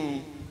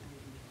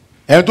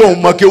ẹni tó ń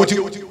mọ kéwú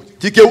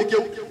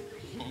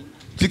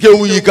tí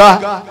kéwú yìí ká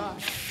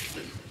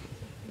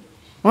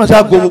wọ́n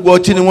sá gbogbo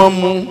ọtí ni wọ́n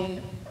mú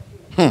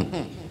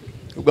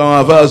gbogbo àwọn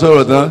afárá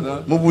sọ̀rọ̀ tán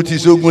mufti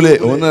Sógúnlẹ̀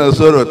òun náà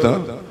sọ̀rọ̀ tán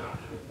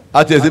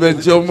àti ẹ̀sìn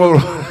bẹ́ẹ̀ tí ó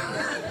mọ̀rọ̀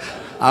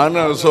àwọn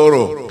náà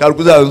sọ̀rọ̀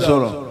kálukúsà ń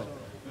sọ̀rọ̀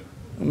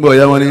ń gbọ́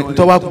ìyá wọn ni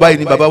ntọ́wá báyìí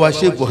ni bàbá wa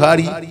Sheikh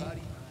Buhari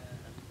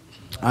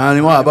àwọn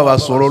ni wọn àbá wa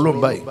sọ̀rọ̀ lóun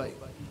báyìí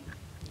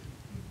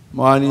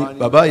mo wá ní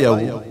bàbá ìyàwó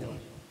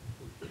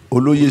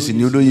olóyè sì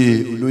ni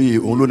olóyè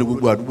òun ló ní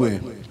gbogbo àdúgbò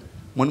yẹn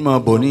mo ní máa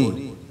bọ̀ ní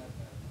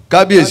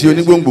kábíyèsí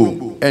onígbòǹgbò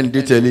ẹ̀ ń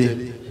dé tẹ̀lé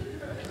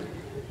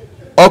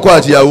ọkọ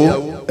àtìyàwó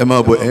ẹ̀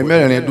máa bọ̀ ẹ̀yin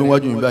mẹ́rẹ̀ẹ̀rin ẹ̀dún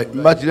wájú mi báyìí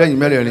n bá ti rẹ́yìn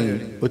mẹ́rẹ̀ẹ̀rin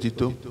ó ti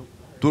tó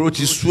toró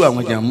ti sú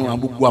àwọn jàmú àwọn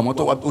gbogbo àwọn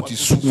tó wá ó ti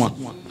sú wọn.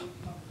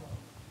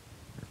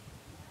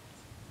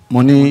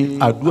 mo ní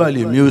àdúrà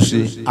lèmi ó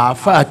ṣe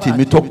àáfàá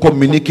tèmi tó kọ́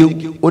mi ní kéwú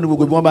ó ní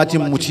gbogbo bí wọ́n bá ti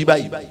mutí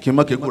báyìí kí n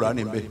má ké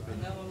Kùránì níbẹ̀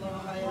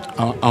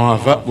àwọn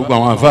àáfàá gbogbo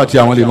àwọn àáfàá àti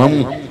àwọn lè má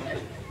mú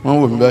wọ́n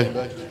wò mí báyìí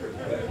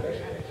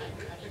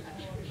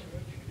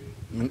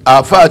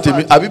àáfàá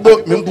tèmi àbí bó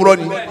mi ń purọ́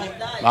ni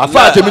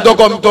àáfàá tèmi tó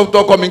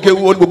kọ́ mi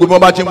kéwú ó ní gbogbo bí wọ́n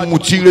bá ti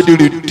mutí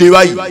rédèrèdè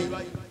báyìí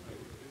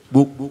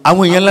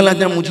àwọn èèyàn ńlá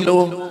ńlá mutí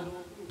lọ́wọ́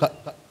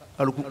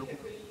kálukú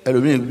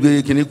ẹlòmíì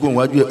gbé kíní kó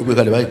wájú ẹ̀ gbé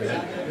kalẹ̀ báyìí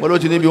wọ́n ló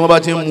ti níbi wọ́n bá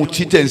ti ń mu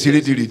títẹ̀ ń ṣeré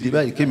dìrìdì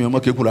báyìí kémi ọmọ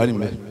ké Kùránì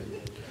mẹ́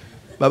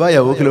bàbá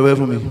ìyàwó kí ló fẹ́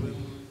fún mi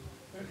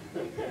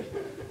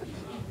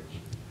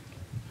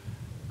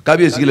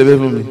kábíyèsí kí ló fẹ́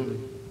fún mi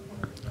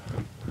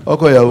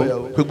ọkọ ìyàwó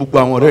pé gbogbo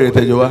àwọn ọ̀rẹ́ rẹ̀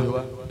tẹ̀jọ wá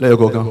lẹ́yọ̀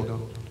kọ̀ọ̀kan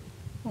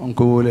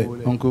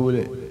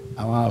ọ̀nkówólẹ̀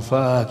àwọn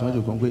àfáà tí wọ́n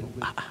jò kàn pé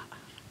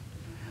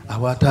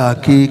àwa tá a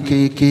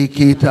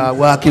kéékèèké tá a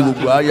wá ké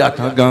gbogbo àyà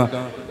tán gan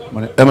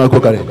ẹ máa kó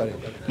kalẹ̀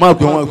máa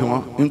pè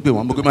wọ́n ń pè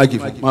wọ́n mo kí máa kì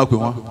fún máa pè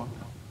wọ́n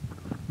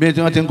bí tí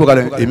wọ́n ti ń kó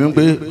kalẹ̀ èmi ń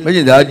pé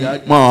méjìléláàjì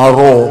máa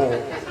rọ̀ ọ́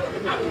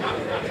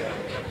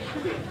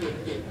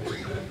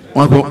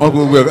wọ́n kó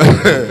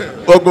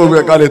gbogbo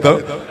ẹ̀ kalẹ̀ tán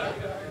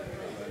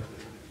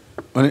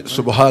wọ́n ní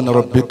subhana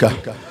rabbika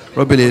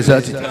rabbil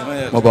izzati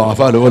mo bá wọn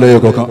fà lọ́wọ́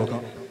lẹ́yìn kọ̀ọ̀kan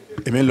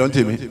èmi ń lọ ní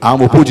tèmi àwọn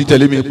ọmọ òpó ti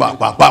tẹ̀lé mi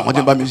pàápàá wọ́n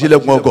ti bá mi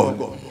sílẹ̀kùn ọkọ̀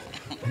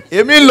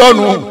èmi ń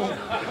lọ́nu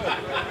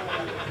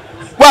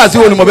wá sí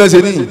wo ni mo fẹ́ ṣe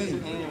níyì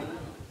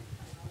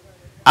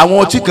àwọn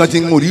ọtí kan ti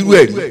ń mú rírú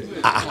ẹ̀ rí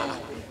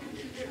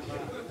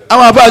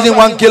àwọn afáàsì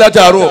wọn ń ké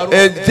látàárọ̀ ẹ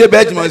ṣé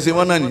bẹ́ẹ̀ tí mo ṣe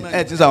wọn náà ni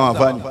ẹ ti sọ àwọn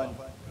afáà ni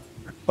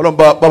Ọlọ́run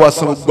bá wa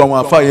san gbogbo àwọn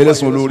afáà yẹn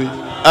lẹ́sùn olóore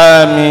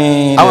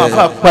àmín àwọn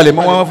afáà palẹ̀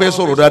mọ́ wọn fẹ́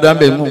sọ̀rọ̀ dáadáa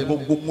bẹ́ẹ̀ mú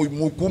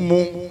kú mú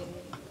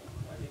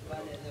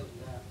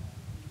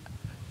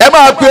ẹ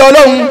máa pe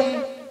Ọlọ́run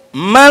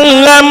man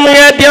lam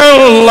yadi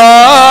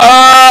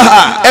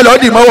Allah ẹ lọ́ọ́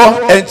dì mọ́wọ́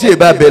ẹ ń tí ì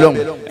bá bẹ lọ́hùn.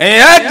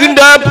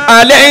 yagdab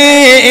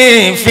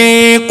alayhi fi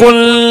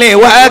kulli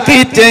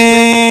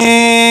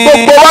waqtin.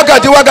 gbogbo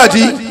wákàtí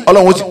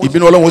Ọlọ́run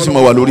ìbínú Ọlọ́run ó sì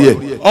máa wà lórí ẹ̀.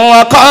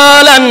 wa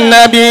qala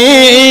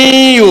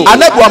an-nabiyyu.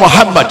 anabiwa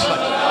Muhammad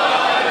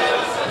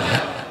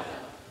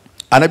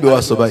anabi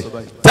wa sọ báyìí.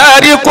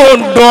 tariku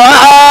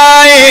du'a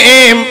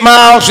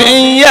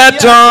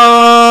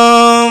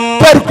ma'siyatun.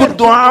 tariku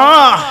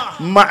du'a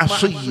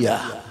ma'siyya.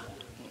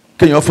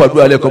 kéèyàn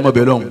fàdúrà alẹ́ kọ́ mọ́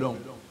bẹ́ẹ̀ lọ́hùn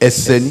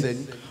ẹ̀ṣẹ̀ ni.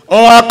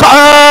 wa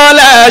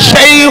qala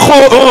Sheikh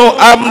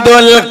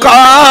Abdul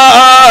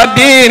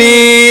Qadir.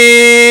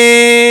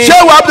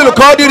 Sheikh Abdul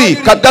Qadir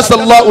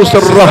qaddasallahu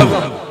sirrahu.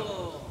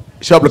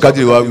 Sheikh Abdul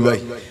Qadir wa wí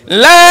báyìí.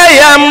 la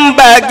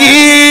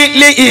yanbaghi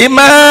li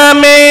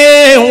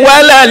imamin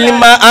wala li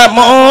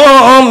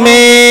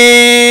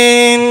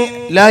ma'mumin.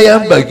 la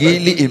yanbaghi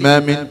li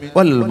imamin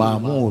wala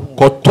ma'mur.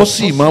 kò tọ́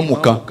sí ìmáàmù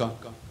kan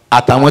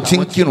àtàwọn tí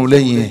ń kírun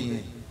lẹ́yìn ẹ̀.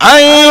 an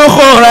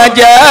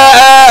yukhraja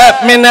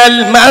min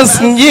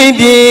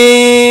al-masjidi.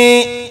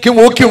 kí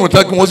wọ́n kírun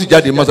tán kí wọ́n sì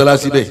jáde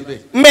mọ́sálásí bẹ́ẹ̀.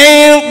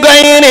 min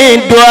ghayri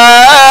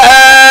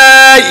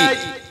du'ai.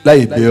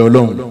 láì bẹ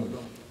Ọlọ́run.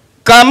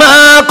 kama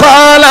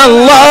qala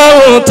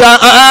Allahu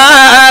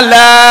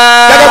ta'ala.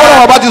 gẹ́gẹ́ bọ́lá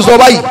wọn bá ti sọ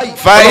báyìí.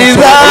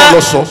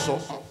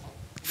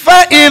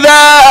 fa idha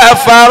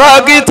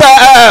faragita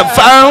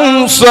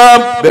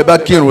fansab. bẹ́ẹ̀ bá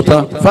kírun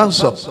tán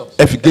fansab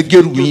ẹ fi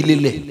gẹ́gẹ́rù yín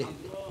lélẹ̀.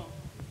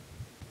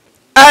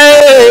 ay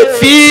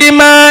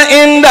fima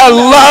inda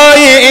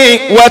Allahi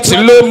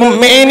watlub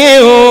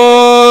minhu.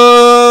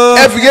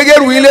 ẹ fi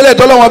gẹ́gẹ́rù yín lélẹ̀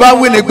tọ́lọ́wọ́n bá ń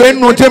wí ní pé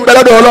nínú tí ń bẹ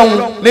lọ́dọ̀ Ọlọ́run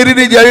ní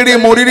rírí jẹ rírí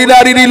mu rírí dá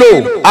rírí lò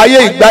ayé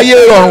ìgbáyé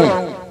rọrùn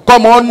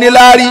kọ́mọ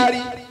níláárí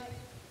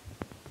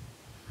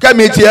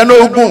kẹ́mi tiẹ̀ ní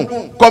ogun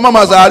kọ́mọ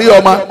màsàárì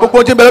ọmọ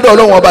gbogbo tí ń bẹ lọ́dọ̀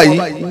Ọlọ́run ọba yìí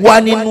wá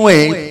nínú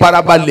ẹ̀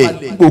farabalẹ̀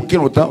nígbò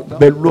kírun tán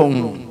bẹ́ẹ̀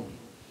lọ́hùn.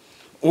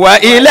 wa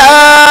ila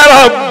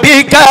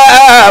rabbika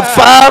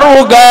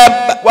farugab.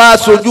 wá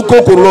sojú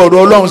kòkòrò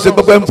ọ̀dọ̀ Ọlọ́run ṣe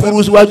pẹ́pẹ́ ń furu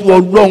síwájú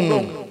Ọlọ́run.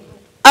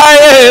 ay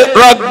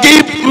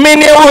ragib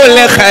minhul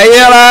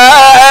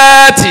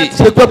khayrati.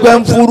 ṣe pẹ́pẹ́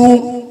ń furu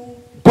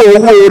kó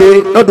owó rẹ̀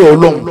lọ́dọ̀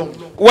Ọlọ́run.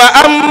 wa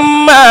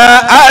amma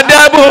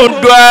adabu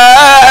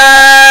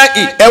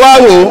du'ai. ẹ wá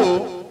wò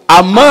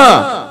àmọ́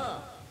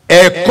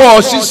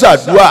ẹ̀kọ́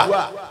sísàdúà.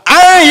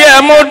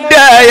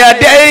 ayamudda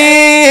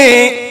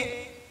yadayhi.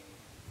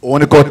 òun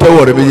ni kò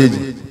tẹ́wọ̀ rẹ̀ méjèèjì.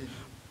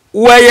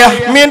 wa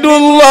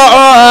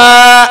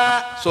yahmidullah.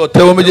 sọ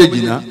tẹ́wọ́ méjèèjì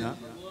náà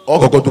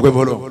ọkọ̀ọ̀kọ̀ dúpẹ́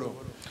fọlọ́.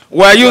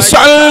 wa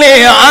yusalli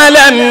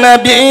ala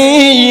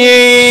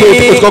nabiyyi. so o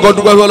ti kọ́kọ́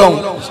dúpẹ́ fọlọ́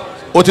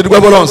o ti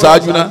dúpẹ́ fọlọ́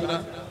ṣáájú náà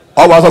ọ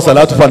wàá sọ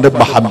salatu fún anabi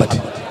Muhammad.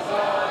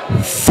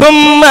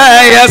 thumma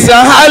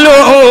yasahalu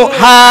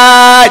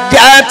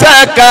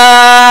hajataka.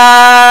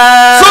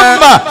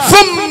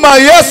 thumma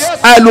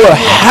yasalu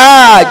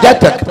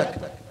hajataka.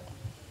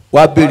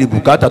 wàá béèrè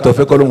bùkátà tó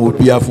fẹ́ kọ́lọ́hún ó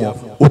bíyà fún ọ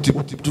o ti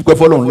dúpẹ́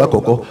fọlọ́hún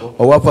lákọ̀ọ́kọ́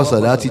ọ wá fà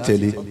sàláàtì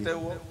tẹ̀lé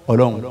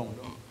Ọlọ́run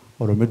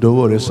ọ̀rọ̀ mi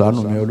dọwọ́ rẹ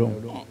ṣàánú mi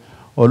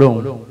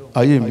Ọlọ́run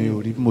ayé mi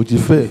ò rí mo ti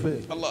fẹ́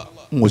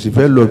mo sì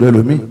fẹ́ lọ́dọ̀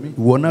ẹlòmíì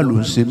ìwọ náà ló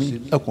ń ṣe mí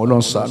ẹkùn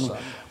Ọlọ́run ṣàánú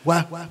wá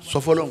sọ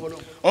fọlọ́hún.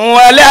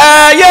 wala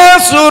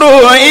yasuru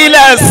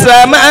ila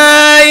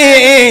samai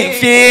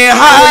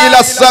fiha.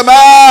 ila sama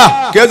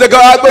kẹsẹ̀ ká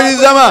wá gbé yín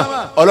sámà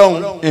Ọlọ́run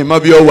ìmọ̀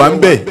bí ọ wà ń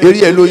bẹ̀ eré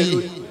ẹ ló yí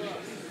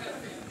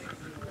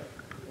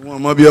wọn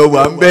mọ bí ọ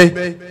wà ń bẹ̀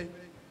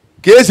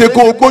kìí ṣe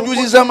kó o gbójú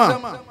sí sámà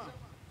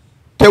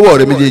tẹ́wọ́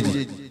rẹ méjèèjì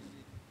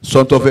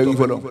sọ́ńtọ́ fẹ́ wí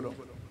fọlọ́.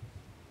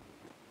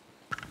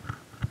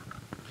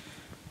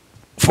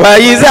 fa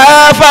iza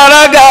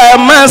faraga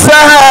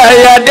masaha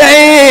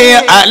yadayhi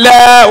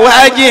ala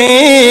wajhi.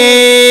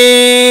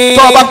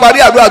 tọ́ ọ bá parí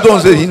àdúrà tó ń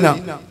ṣe yìí náà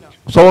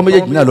sọ́wọ́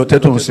méjèèjì náà lọ tẹ́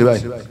tó ń ṣe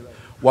báyìí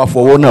wàá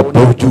fọwọ́ náà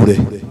bọ́ ojú rẹ̀.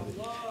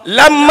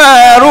 lamma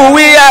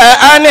ruwiya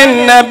anin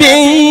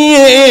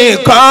nabiyyi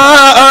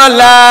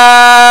qala.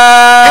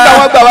 nígbà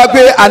wọn gbà wá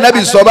pé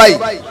anabi sọ báyìí.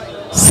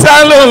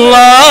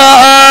 sallallahu.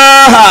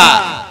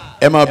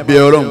 ẹ máa bẹ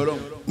Ọlọ́run.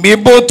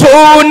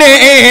 bibutuni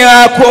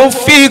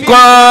akufikum.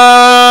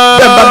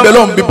 bẹ́ẹ̀ bá bẹ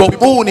lọ́run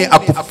bibutuni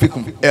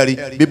akufikum ẹ̀rí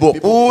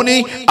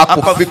bibutuni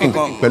akufikum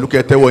pẹ̀lú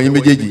kẹtẹ́ wọ̀nyí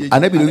méjèèjì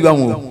anabi ló gbà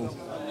wọn o.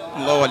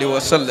 Allahu alayhi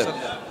wa sallam.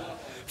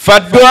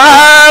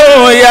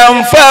 fadu'a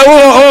yanfa'u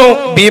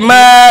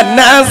bima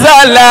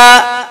nazala.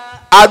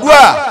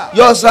 àdúrà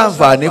yóò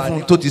ṣàǹfààní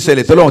fún tó ti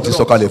ṣẹlẹ̀ tọ́lọ́run ti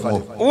sọ̀kalẹ̀ fún ọ.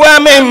 wa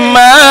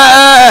mimma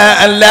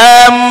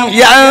lam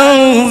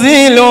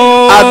yanzilu.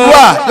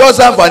 àdúrà yóò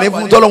ṣàǹfààní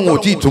fún tọ́lọ́run ò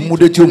tí ì tún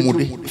múdé tí ó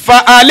múdé. fa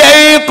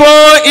alaykum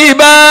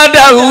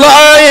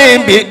ibadallahi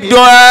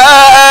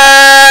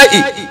bidu'ai.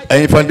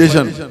 ẹ̀yin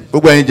foundation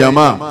gbogbo ẹ̀yin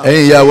jama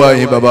ẹ̀yin ìyá wa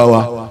ẹ̀yin bàbá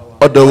wa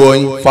ọ̀dọ̀wọ̀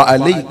yín fa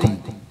alaykum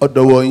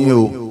ọ̀dọ̀wọ̀ yín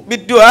o.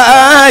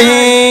 bidu'ai.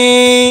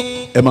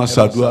 ẹ máa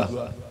ṣàdúrà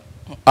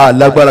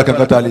alágbára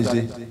kankan tá a lè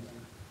ṣe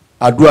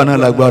àdúrà náà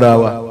lágbára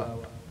wa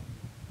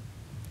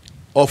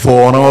ọ̀fọ̀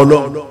ọ̀ràn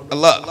Ọlọ́run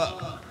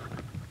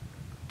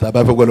tàbá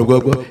fẹ́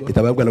gbọlọgbọgbọ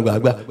ìtàbá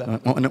gbọlọgbọgbà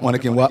wọn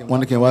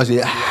ní kí n wá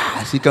ṣe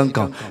sí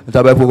kankan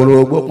tàbá fẹ́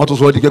gbọlọgbọgbọ wọn tún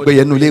sọ ọ́ di pẹ́pẹ́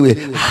yẹn nínú iléèwé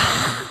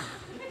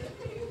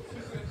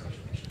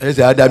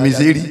ẹsẹ̀ adami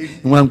sẹ́rí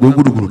wọn gbó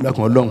gbùdùgbùdù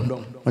lákàn Ọlọ́run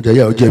wọn jẹ́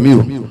ìyá ọjẹ́ mi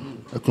o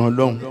lákàn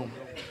Ọlọ́run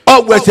ọ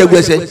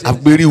gbẹsẹgbẹsẹ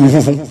àgbèrè ìwò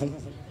funfun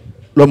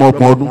lọ́mọ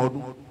ọgbọ̀n ọdún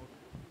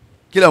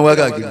kí làwọn wá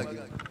káàkiri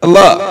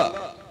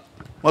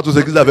wọ́n tún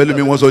ṣe kí sàfẹ́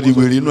lómi wọ́n sọ di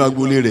wèrè inú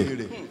agboolé rẹ̀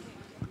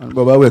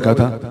bàbá wẹ̀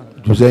kátá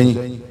jù sẹ́yìn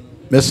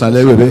mẹ́sàn-án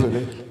lẹ́wẹ̀ bẹ́ẹ̀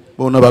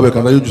òun náà bàbá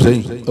ìkàtà yóò jù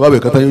sẹ́yìn bàbá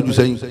ìkàtà yóò jù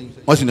sẹ́yìn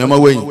wọ́n sì ní ọmọ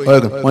wẹ̀yìn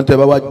wọ́n tẹ́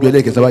bá wá ju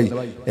ẹlẹ́kẹsẹ̀ báyìí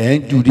ẹ̀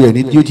ń ju díẹ̀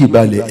ní tí ó ti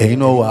balẹ̀ ẹ̀yin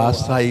náà wà á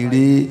sá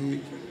eré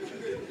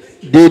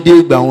déédéé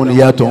ìgbà òun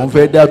ìyàtọ̀ òun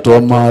fẹ́ dàtọ̀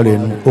ọmọ rẹ̀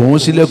nù òun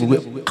sílẹ̀kùn pé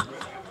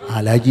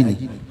aláàjì ni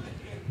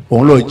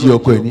òun lọ jí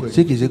ọkọ ẹ̀ ní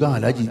ṣé kìí ṣe káwọn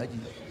aláàjì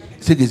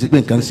ṣé kìí ṣe pé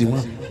nǹkan sí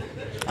wọn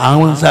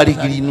àwọn ń sáré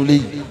kiri inú lé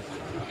yìí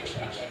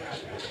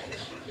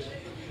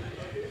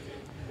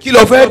kí ló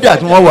fẹ́ dà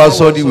tí wọ́n wá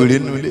sọ ní wèrè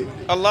inú lé.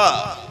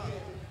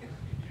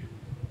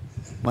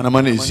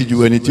 Manamana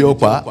ìsíjú ẹni tí ó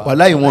pa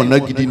wàláhì wọn ọ̀nà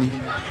gidi ni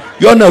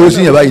yóò náà ó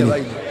sì yàn báyìí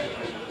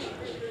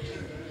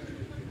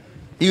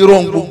ni irọ́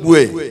gbogbo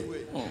ẹ̀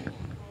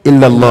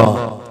illallah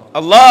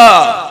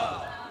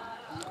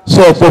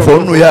sọ ọ̀pọ̀fọ̀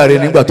nínú ìyá rẹ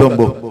nígbà tó ń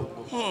bọ̀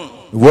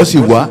ìwọ sì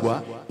wá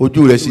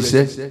ojú rẹ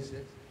ṣiṣẹ́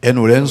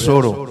ẹnu rẹ ń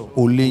sọ̀rọ̀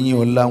oléyìn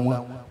ọlá wọn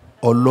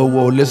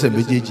ọlọ́wọ́ ọlẹ́sẹ̀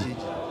méjèèjì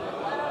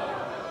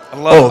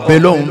ọ̀bẹ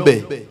lọ́hùn bẹ̀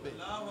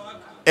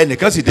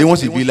ẹnìkan sì dé wọ́n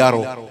sì bí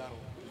lárọ̀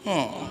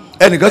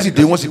ẹnìkan sì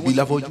dé wọ́n sì bí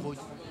láfọ́jú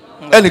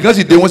ẹnìkan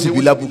sì dé wọ́n sì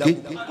bí lábùké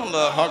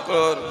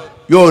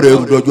yóò rẹ̀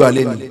ẹrù dọ́jú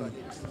alẹ́ ni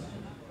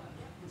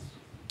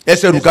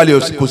ẹsẹ̀ rù kálẹ̀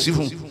kò sí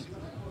fún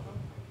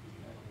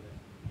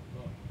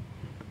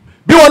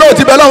bí wọn náà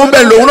ti bẹ lọ́hùn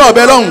bẹ́ẹ̀ lòun náà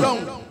bẹ lọ́hùn.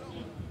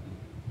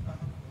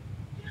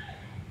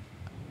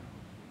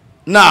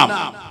 naam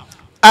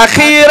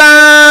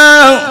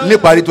akhiran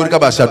níparí torí ká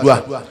bá ṣàdúrà.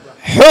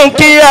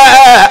 hukiya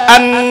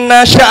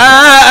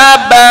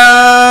annashaba.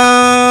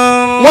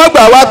 wọ́n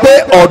gbà wá pé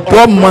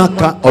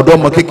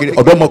ọ̀dọ́mọ kékeré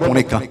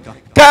ọ̀dọ́mọkùnrin kan.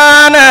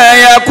 kana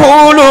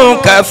yakulu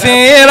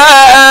kathira.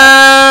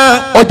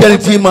 ọjà ni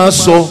tí máa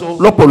sọ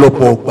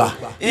lọ́pọ̀lọpọ̀ ọgbà.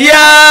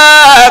 ya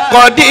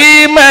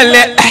qadimal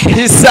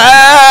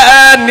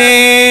ihsani.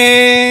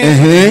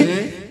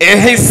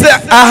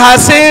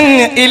 ahasin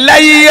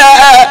ilayya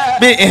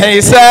bi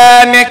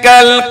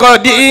ihsanikal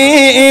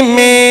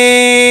qadimi.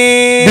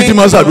 bí tí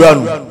máa ṣàdúrà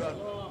nù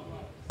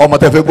ọmọ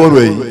tẹ fẹ́ gbọ́rọ̀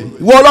èyí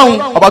ìwọ Ọlọ́run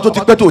ọba tó ti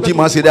pẹ́ tó ti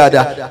máa ṣe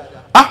dáadáa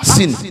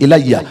ahsin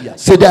ilayya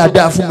ṣe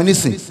dáadáa fún mi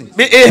nísìn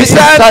bi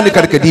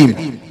ihsanikal qadim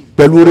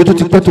pẹ̀lú oore tó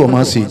ti pẹ́ tó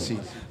máa ṣe.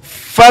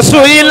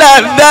 fasuila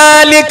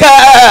dhalika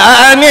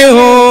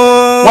anhu.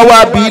 wọ́n wá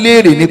bí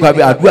léèrè nípa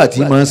bí àdúrà tí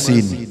máa ń ṣe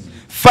ni.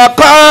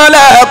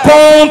 faqala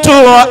kuntu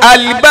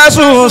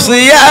albasu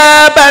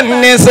siyaban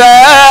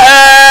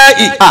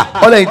nisa'i.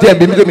 ọlọ́yin tí ẹ̀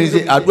bí mi kò mi ṣe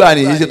àdúrà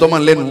ni èyí ṣe tọ́mọ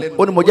lẹ́nu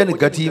ó ní mo jẹ́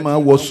nìkan tí máa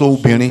wọṣọ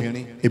obìnrin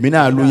èmi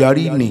náà lo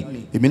yarí nì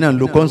èmi náà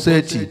lo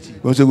kọ́nsẹ́ẹ̀tì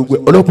wọ́n ṣe gbogbo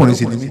ọlọ́kùnrin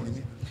sì ni mí.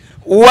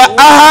 wa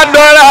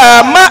ahadara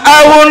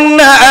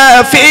ma'ahunna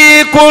fi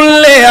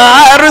kulli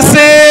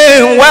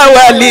arsin wa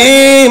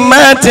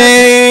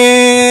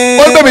walimatin.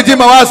 ó gbé mi tí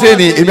màá wá ṣe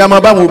ni èmi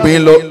àmọ́ báwọn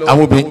obìnrin lọ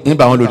àwọn obìnrin ń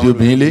bá wọn lò di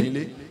obìnrin lé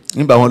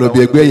ń bá wọn lọ bí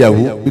ẹgbẹ́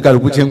ìyàwó bí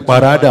kálukú ti ń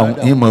para dáhùn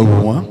ń mọ̀ wò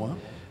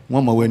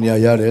wọ́n mọ̀ wẹ́ni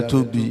àyà rẹ̀ tó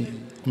bí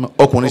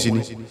ọkùnrin sì ni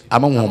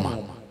àmọ́ wọn mọ̀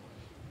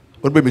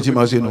ó gbé mi tí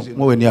màá ṣe nu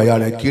wọ́n wẹ̀ ní àyà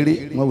rẹ̀ kéré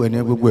wọ́n wẹ̀ ní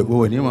gbogbo ẹ̀ wọ́n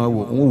wẹ̀ ní máa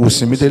wò wọ́n wò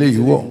sinmi tẹ́lẹ̀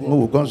yìí wọ̀ wọ́n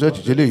wò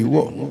kọ́nsẹ́ẹ̀tì tẹ́lẹ̀ yìí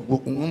wọ̀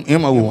ń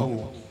máa wò wọ́n.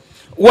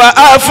 wa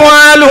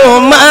af'alu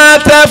ma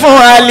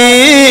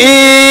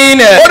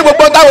taf'alina. ó ní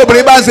gbogbo táwọn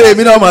obìnrin bá ń ṣe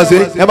èmi náà máa ṣe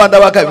ẹ bá ń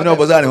dáwọ́ ká èmi náà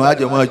bọ́ sáà ni wọ́n á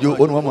jọ máa jó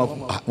ó ní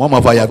wọ́n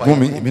máa fàyà gún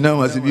mi èmi náà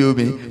máa ṣe bí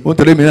obìnrin ó ń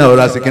tẹ̀lé mi náà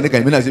rọra ṣe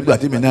kẹ́nìkan èmi náà ṣe gbà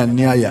tí mi náà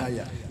ní àyà.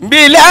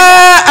 bila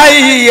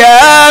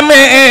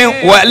ayyami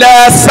wala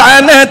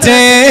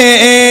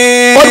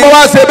sanatin. ó ní mo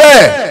wá ṣe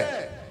bẹ́ẹ̀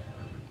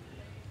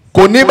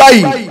kò ní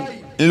báyìí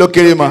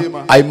ńlọkẹrẹ ma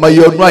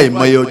àìmọye ọdún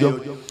àìmọye ọjọ́.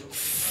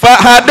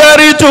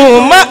 fahadaritu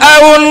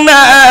ma'ahunna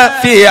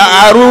fi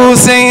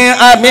arusin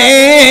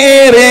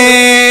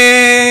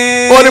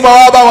amirin. ó ní mo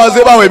wá bá wọn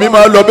ṣe báwọn èmi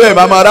máa lọ bẹ́ẹ̀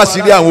máa máa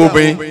rásìrí àwọn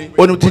obìnrin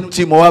ó ní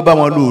títí mo wá bá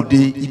wọn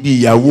lòde ibi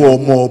ìyàwó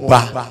ọmọ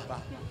ọba.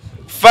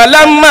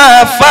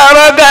 falamma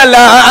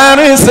faragala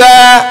arisa.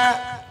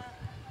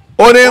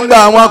 ó ní ń gbà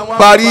wọn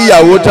parí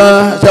ìyàwó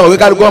tán ṣé àwọn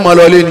kíkà lóko ọmọ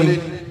lọ lé ni.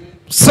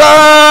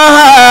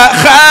 Sọ́ha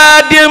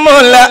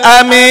khadimul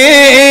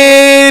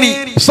amiri.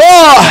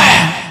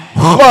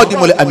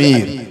 Khadimul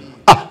amiri.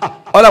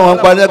 Ọ̀la wọn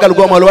pa ní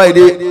kálukú ọmọ ọlọ́wà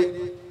èdè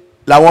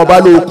làwọn ọba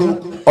lóòkú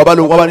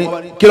ọba ní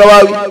kí ló wá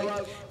wí.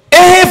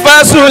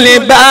 Ihfasuli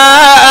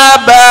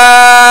baba.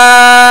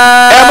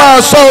 ẹ máa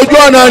ṣọ́ ojú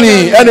ọ̀nà ni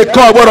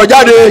ẹnìkan ò gbọ́dọ̀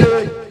jáde.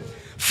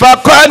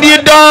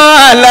 Fakọ́dídọ́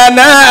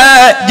àlànà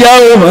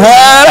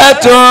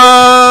jawharatun.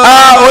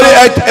 Orí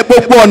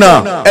gbogbo ọ̀nà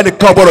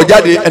ẹnìkan ò gbọ́dọ̀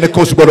jáde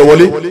ẹnìkan ò sì gbọ́dọ̀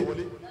wọlé.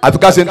 Àfi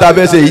ká ṣe ń ta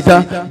fẹ́ ṣe yìí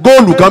tán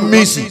góòlù kan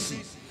míìsì.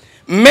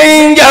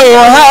 Min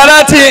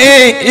jawharati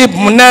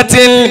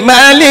ibnatil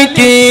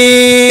maliki.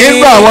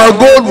 Nígbà àwọn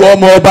góòlù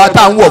ọmọ ọba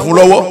tá à ń wọ̀ fún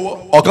lọ́wọ́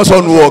ọ̀kan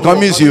sọnù ọ̀kan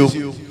míìsì o.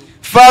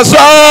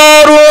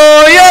 Fasaru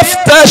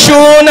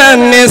yaftashuna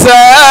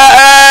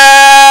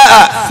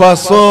nisaa.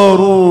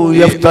 Fasaru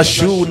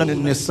yaftashuna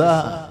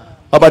nisaa.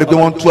 Bàbá rí i pé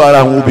wọ́n ń tú ara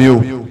àwọn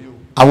obìnrin o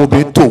àwọn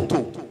obìnrin tó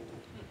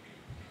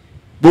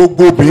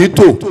gbogbo obìnrin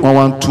tó wọ́n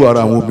wá ń tú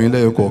ara àwọn obìnrin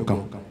lẹ́yìn kọ̀ọ̀kan.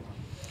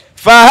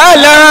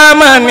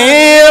 Fahalamani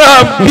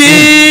rabbi.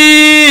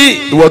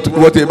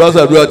 Ìwọ tẹ bá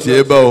ṣàdúrà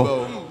tiẹ̀ bá ọ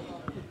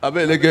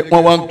abẹ́lẹ́gẹ́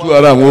wọ́n wá ń tú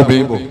ara àwọn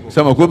obìnrin bọ̀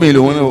sẹ́mi kó bí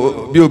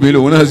obìnrin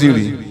lòun náà sì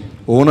rí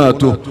òun náà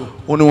tó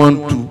ó ní wọ́n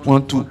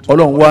ń tú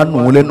ọlọ́run wá nù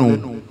ún lẹ́nu.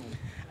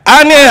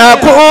 أن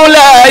أقول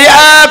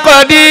يا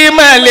قديم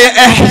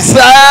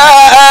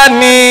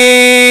الإحسان.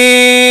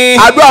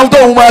 àdúrà àwọn tó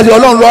ń máa ṣe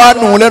ọlọ́run lọ́wọ́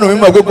àánú lẹ́nu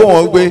mímọ́ pé kó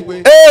wọ́n gbé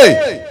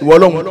ìwọ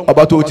ọlọ́run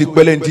ọba tó ti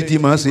pẹ́lẹ́ ní títí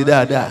máa ń ṣe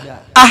dáadáa.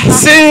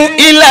 أحسن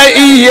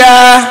إلي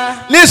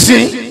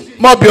nísìn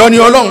mọ bí ọ ni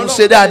ọlọ́run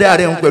ṣe dáadáa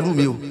rẹ̀ ń pẹ̀lú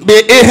mi o.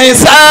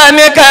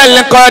 بإحسانك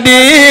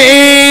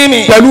القديم.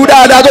 pẹ̀lú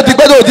dáadáa tó ti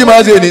pẹ́ tó ti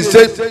máa ṣe ní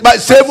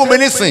ṣe fún mi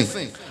nísìn.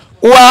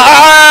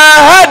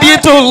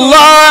 وعاهدت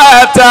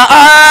الله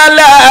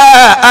تعالى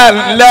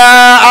أن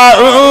لا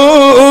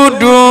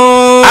أعود.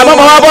 àmọ́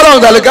mo wá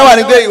bọ́lọ́run tàlẹ́ káwá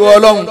ni pé ìwọ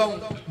ọlọ́run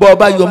bọ́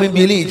ọba yọ mí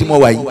bí eléyìí tí mo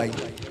wà yìí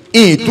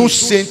ìtún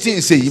ṣe tí ń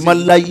ṣe yìí máa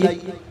láyé.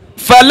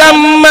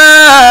 فلما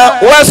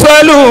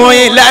وصلوا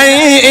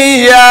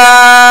إلي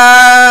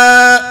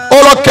ó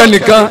lọ́kẹ́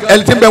nìkan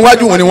ẹni tí ń bẹ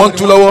wájú wọn ni wọ́n ń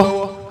tú lọ́wọ́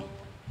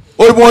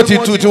ó bí wọ́n ti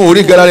tú tí wọ́n ò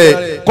rí gara rẹ̀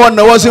kọ́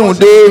náwó sí òun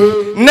dé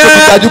ó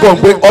ti tajú kàn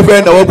pé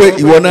ọ̀fẹ́ náwó pé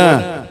ìwọ náà.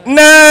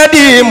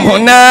 نادي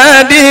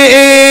منادي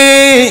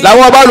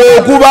làwọn bá lo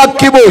okú bá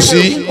kíbò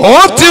sí.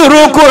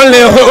 اتركوا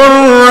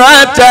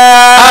الحرة.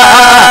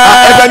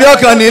 ẹ̀fẹ̀ ni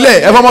ọkàn nílẹ̀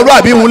ẹ̀fọ́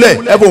ọmọlúwàbí ń lẹ̀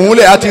ẹ̀fọ́ òun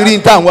lẹ̀ àti rí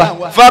ntàn wa.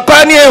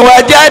 فقد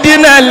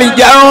وجدنا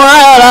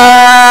الجوهر.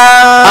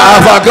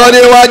 فقد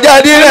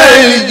وجدنا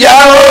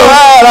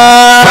الجوهر.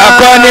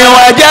 فقد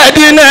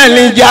وجدنا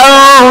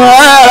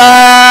الجوهر.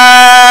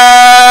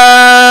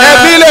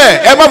 ẹ̀fílẹ̀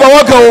ẹ má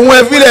fọwọ́ kan òun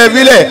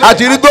ẹ̀fílẹ̀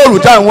àti rí góòlù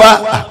tá à ń wá.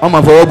 wọ́n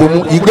máa fọwọ́ bomú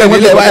ìgbẹ́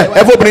nílẹ̀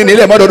ẹ̀fọ́bìnrin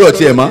nílẹ̀ má dọ́dọ̀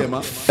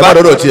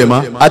tiẹ̀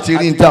mọ́ àti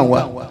rí ntàn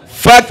wa.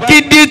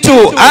 فكدت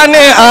أن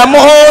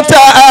أموت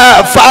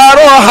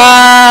فرحا.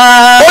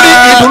 ó ní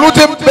ìdùnnú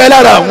tí ń bẹ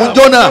lára àwọn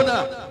jọ́nà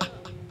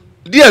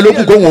díẹ̀ ló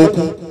kù kó wọn ó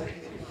kú.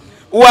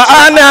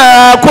 وأنا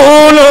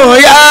أقول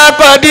يا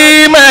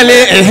قديم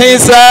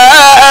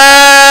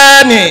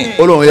الإحسان.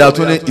 Ọlọ́run ya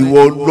tún ní ìwọ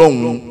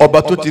Ọlọ́run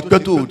ọba tó ti pẹ́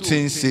tó ti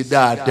ń ṣe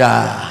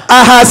dáadáa.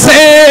 أحسن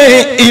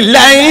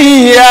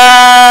إلي.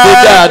 ṣe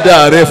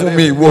dáadáa rẹ fún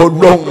mi ìwọ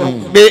Ọlọ́run.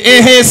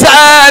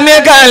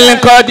 بإحسانك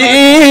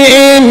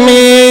القديم.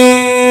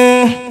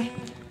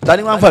 ta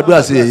ni wọ́n ń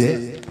fàdúrà sí ẹ̀yẹ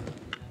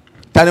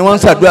ta ni wọ́n ń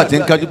ṣàdúrà tí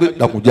ń kájú pé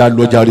làkùnjá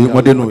lọ́jàre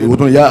wọ́n dénú ìwọ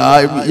tó ń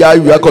yá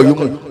ìwé akọ yìí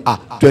mú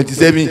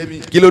 27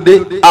 kí ló dé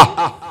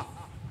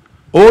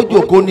ó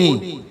jòkó ní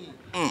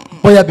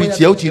bóyá bíi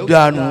tiẹ̀ ó ti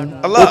dànù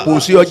ó kò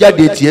sí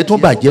ọjáde tiẹ̀ tún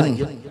bàjẹ́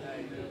nù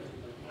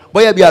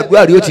bóyá bíi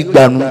àdúrà rí ó ti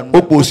gbànù ó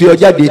kò sí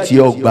ọjáde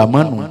tiẹ̀ ọgbà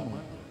mọ́nù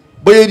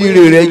bóyá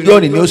rírì rẹ̀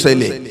jọ́ọ̀nì ni ó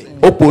ṣẹlẹ̀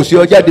ó kò sí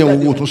ọjáde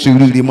òun ò tún sí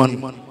rírì mọ́nù.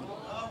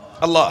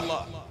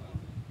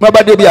 má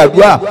bá débi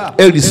àdúrà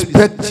ẹ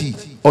rìspẹ́kìtì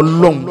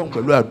ọlọ́run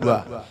pẹ̀lú àdúrà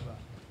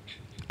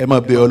ẹ máa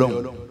bẹ ọlọ́run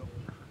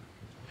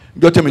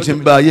ìjọ tẹ̀mí ti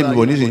ń bá ayé mi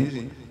bọ̀ nísìnyí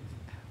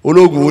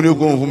ológun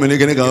oníkóhùn fún mi ní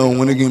kíní kan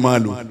òun ní kí n máa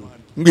lò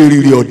ń gbé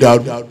rírì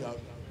ọ̀daràn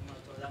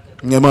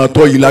ẹ máa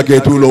tọ́ yìí lákẹ́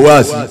tó lọ wá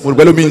sí mo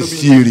pẹ̀lú mi ń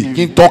si èrè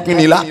kí n tọ́ kí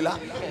ni lá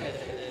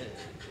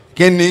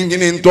kí ni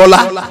ń tọ́ lá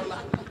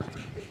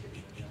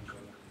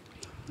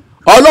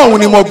ọlọ́run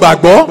ni mo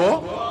gbàgbọ́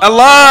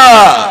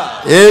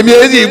èmi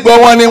èyí gbọ́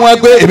wọn ni wọ́n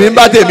pé èmi ń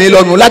bá tèmi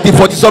lọ́nu láti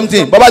 40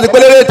 something bọ́bá ti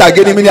pélé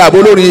ìtàgé ni mi ní àbó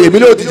lórí èmi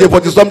ló ti ṣe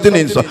 40 something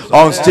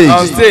on stage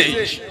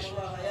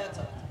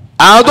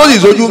àwọn tó sì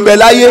sojú ń bẹ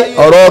láyé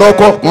ọ̀rọ̀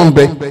kọ́ ń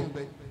bẹ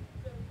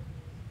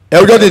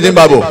ẹ̀rọjọ́ tètè ń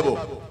bà bọ̀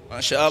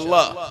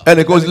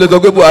ẹnìkan sì lè sọ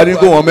pé Buhari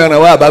kó wọn mẹ́rin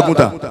wá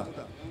àbágùntàn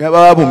ẹ bá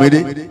wà bùnmí dé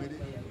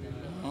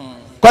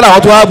kọ́lá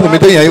àwọn tó wà bùnmí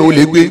téèyàn ò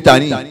lè gbé ta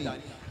ní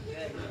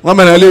wọ́n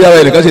mẹ́rin lé yàrá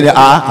ẹnìkan sì ní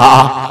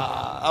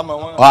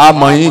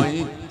àmọ́ yín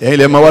ẹ̀yin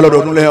lè máa wá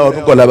lọ́dọọdún lẹ́yìn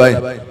ọdún kọ̀ọ̀lá báyìí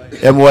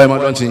ẹ mú wa ẹ máa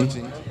dán sí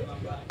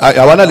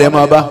àwa náà lè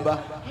máa bá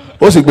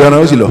ó sì gbé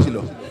ẹran ó sì lọ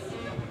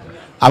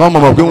àmọ́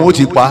mọ̀ pé wọ́n ó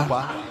ti pa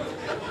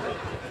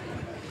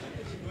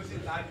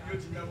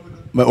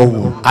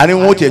ọ̀wọ̀ àní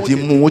wọ́n ó tiẹ̀ ti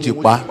mú wọ́n ó ti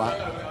pa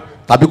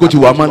tàbí kó ti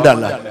wà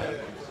mọ́ndàlá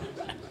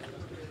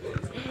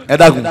ẹ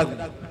dákun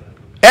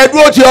ẹ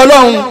dúró ti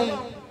Ọlọ́run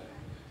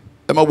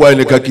ẹ má wá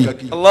ẹnìkan kí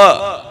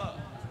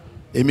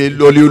èmi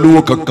lọlé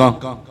olówó kankan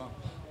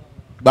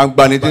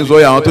gbangba ni tí ń sọ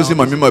yà àwọn tó sì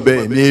mọ̀ mímọ̀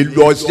bẹ́ẹ̀ èmi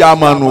lọ sí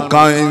àmànù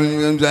kan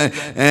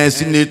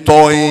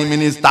sínétọ̀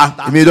mínísítà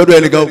èmi lọ́dọ̀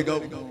ẹnìkan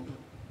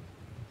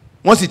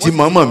wọ́n sì ti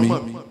mọ̀ mi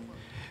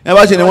ẹ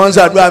bá ṣe ni wọ́n ń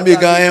ṣàdúrà mí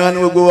gan ẹ wọ́n ní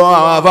gbogbo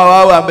àwọn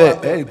afáwá wà bẹ́ẹ̀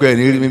ẹ ìpẹ́ ẹ̀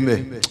ní rí mi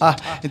bẹ́ẹ̀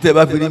níta ẹ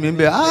bá fi rí mi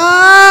bẹ́ẹ̀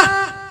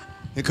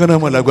nǹkan náà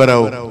mọ̀ lágbára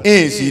o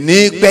ẹ̀ sì ní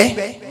pẹ́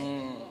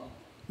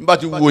n bá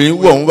ti wò yín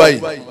wọ̀ ń báyìí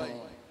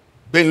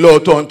pé ń lọ́ọ́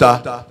tọ́ ń ta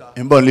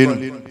ń bọ̀ lẹ́nu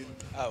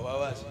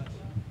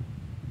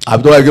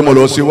àbí tó wáyé kí mo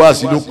lọ sí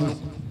wáàsí ló kù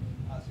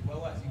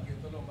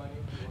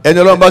ẹni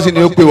Ọlọ́run bá sì ní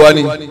ó pè wá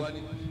ní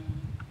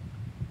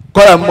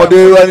kọ́ra mọ́dé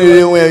wá ní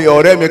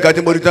ọ̀rẹ́ mi kan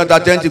tí mo rí tán ta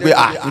tẹ́ǹtì pé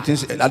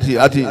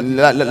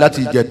láti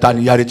ìjẹta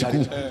ni yàrá ti kú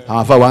àwọn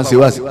afáwa ń ṣe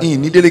wáàsí ìyìn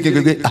ní délé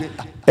kékeré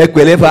ẹ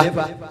pẹ̀lẹ́ fa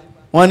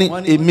wọ́n ní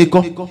èmi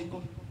kọ́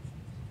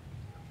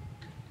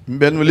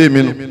nbẹnu lé mi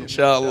nù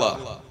Inshallah.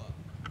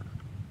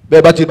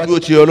 bẹ́ẹ̀ bá ti dúró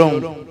ti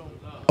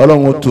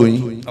Ọlọ́run ó tó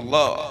yín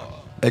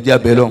ẹ jẹ́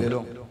abẹ́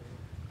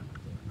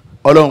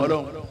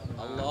Ọlọ́run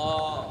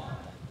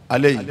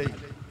alẹ́ yìí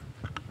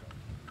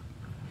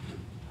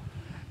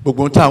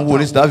gbogbo tá à ń wo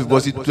ní sítáàfì bọ́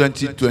sí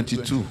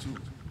 2022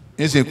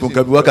 nísìnyí kún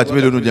kabi wákàtí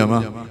mélòó nu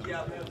jama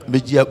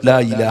méjì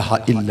la ilaha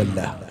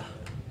illallah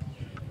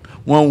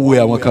wọ́n ń wo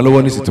àwọn kan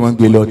lọ́wọ́ nísìnyí tí wọ́n ń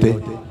gbé lọ́tẹ́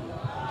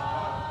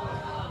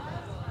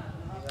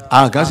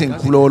àwọn kan sì ń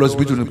kú lọ́wọ́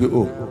lọ́sibítù ni pé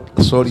oh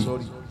sorry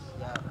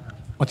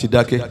wọ́n ti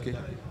dákẹ́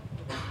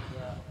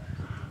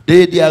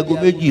déédéé aago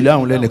méjì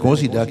láwọn lẹ́nìkan ó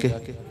sì dákẹ́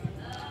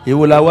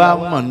èwo la wá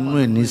mọ̀ nínú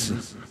ẹ̀ nísìn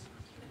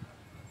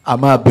a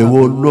máa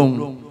bẹ̀wò Ọlọ́run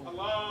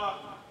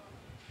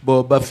bọ́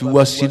ọ bá fi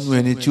wá sínú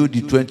ẹni tí ó di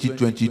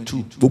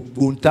 2022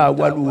 gbogbo ń tá a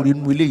wá lórí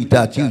inú ilé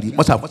ìta àti ìrì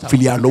mọ́sá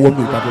fìlì àlọ́wọ́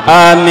mi ìta tó dé.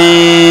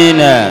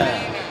 Amina.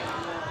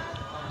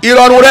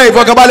 ìrọ̀rùn rẹ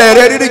ìfọkànbalẹ̀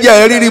rẹ rírí jẹ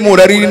rírí mu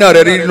rẹ rírí náà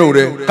rẹ rírí nù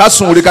rẹ ká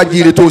sùn rí ká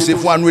jíire tó ṣe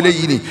fún anú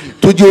eléyìí ni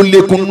tó jẹ́ ó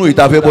lékún nínú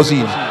ìta fẹ́ bọ́ sí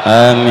i.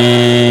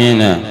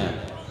 Amina.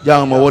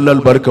 jáwọn ọmọ wọlé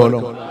alùbáríkà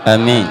Ọlọ́run.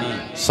 Àmín.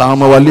 sàn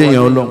ọmọ wa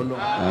léèyàn Ọlọ́run.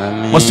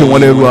 Àmín. wọ́n sì wọ́n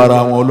lẹ́rú ara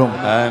wọn Ọlọ́run.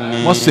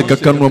 Àmín. wọ́n sì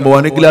kankan nù ọmọ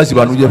wa ní gíláàsì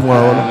ìbànújẹ́ fún wa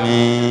Ọlọ́run.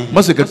 Àmín.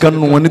 wọ́n sì kankan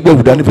nù wọn nígbà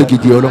òwúdá nífẹ̀ẹ́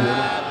kejì Ọlọ́run.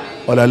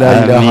 la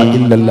ilaha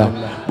illallah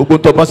gbogbo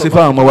tó bá ṣe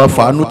fún àwọn ọmọ wa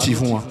fàánú tì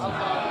fún wọn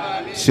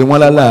ṣe wọn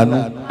láàánú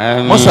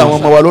wọ́n sọ àwọn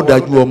ọmọ wa ló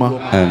dájú ọmọ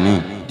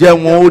jẹ́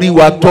wọn ó rí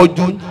wa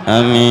tọ́jú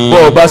bọ́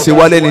ọ bá ṣe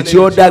wálé ni tí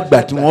ó dàgbà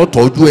tí wọ́n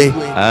tọ́jú ẹ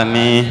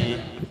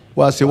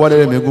wá ṣe wálé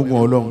lẹ́mìí gúngun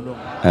Ọlọ́run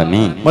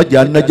mọ̀jà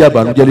anájà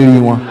bànújẹ́ lérí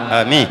wọn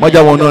mọ̀jà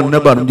wọn náà ná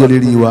bànújẹ́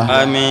lérí wa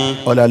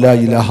la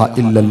ilaha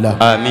illallah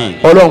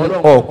Ọlọ́run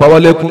ọ̀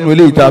pàwọ́lẹ́kùn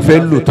eléyìí tá a fẹ́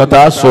lò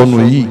tata sọnù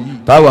yìí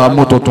táwa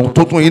mú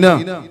tuntun yìí náà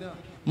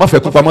má fẹ́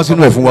kú pamọ́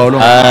sínú ẹ̀ fún wa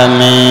Ọlọ́run.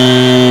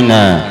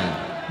 Amina.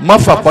 má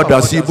fà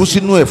padà sí ibú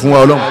sínú ẹ̀ fún wa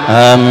Ọlọ́run.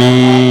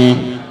 Àmín.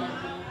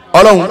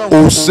 Ọlọ́run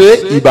òṣè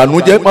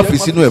ìbànújẹ́ má fi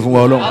sínú ẹ̀ fún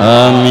wa Ọlọ́run.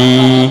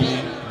 Àmín.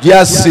 jẹ́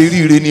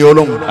àṣeríire ní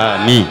Ọlọ́run.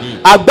 Àmín.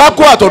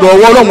 àgbákò àtọ̀dọ̀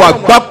ọwọ́ Ọlọ́run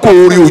àgbákò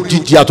orí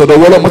òjijì àtọ̀dọ̀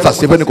ọwọ́ Ọlọ́run mọ́tà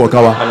sẹ́fẹ́ nìkan ká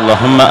wa.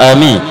 Allahumma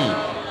àmín.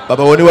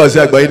 bàbá wọn ní wàásù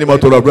àgbáyé ní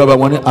mọ́tò ọ̀rọ̀ àbúrò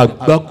wọn ní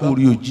àgbákò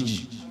orí òjijì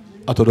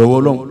àtọ̀dọ̀ ọwọ́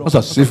Ọlọ́run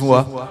mọ́tà sẹ́ fún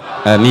wa.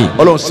 Àmín.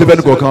 Ọlọ́run sẹ́fẹ́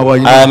nìkan ká wa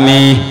yìí.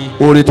 Àmín.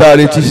 orí tá a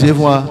retí ṣe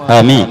fún wa.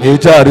 Àmín. èyí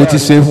tá a retí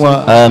ṣe fún wa.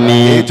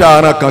 Àmín. èyí tá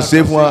a ràn kàn ṣe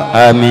fún wa.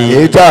 Àmín.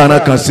 èyí tá a ràn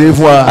kàn ṣe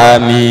fún wa.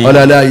 Àmín.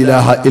 la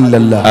ilaha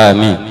illallah.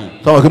 Àmín.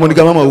 sọ́wọ́n kí mo ní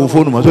ká má ma wo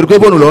fóònù mọ́ sórí pé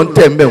fóònù lọ ń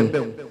tẹ̀ ń bẹ̀ ń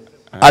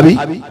àbí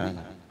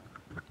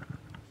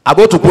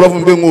àbó tó kúrọ́ fún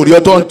mi pé ń wò rí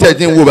ọtọ́ ń tẹ̀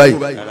tí ń wò báyìí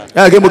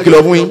yàrá kí mo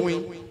kìlọ̀ fún yín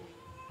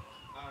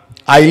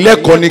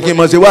àìlẹ́kọ̀ọ́ ni kí n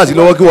máa ṣe wáàsí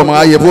lọ́wọ́ kí wọ́n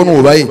máa yẹ fóònù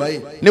wò báyìí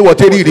ní wọ́n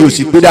tẹ́lẹ̀ rí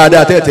òsì pé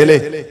dáadáa tẹ́lẹ̀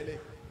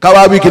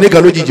káwá wí kíní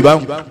kan lójijì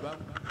báwọn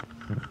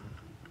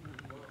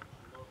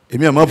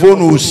èmi àmọ́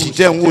fóònù òsì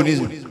tẹ́ ń wò ní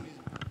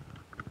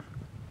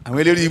àwọn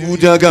eléré ibú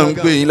tí wọ́n kàn ń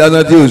pè yín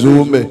lásán tí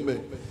òṣòwò ń bẹ̀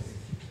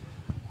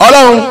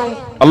Ọlọ́run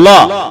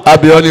Allah.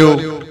 abiyọ ni o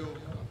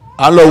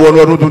à ń lọ wọnú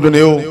ọdún tuntun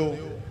ni o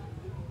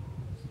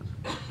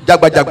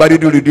jagbajagba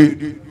dídúrídé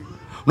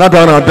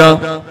nàdánàdán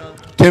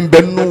tí ń bẹ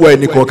nínú wa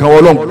ẹnìkọ̀ọ̀kan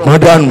Ọlọ́run gbọ́n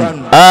dànù.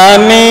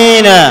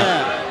 Amina.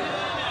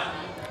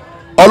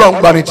 Ọlọ́run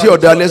gbani tí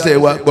ọ̀dà lẹ́sẹ̀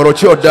wa gbọ̀rọ̀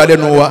tí ọ̀dà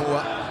lẹ́nu wa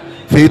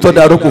fèyí tó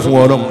dáa rókò fún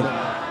Ọlọ́run.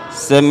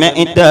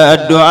 Sami'ta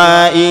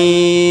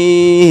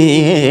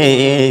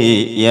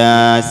du'ai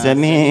ya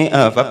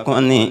sami'a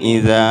fakun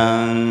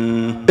idhan.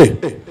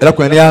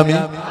 ẹlẹ́kùnrin ní àmì.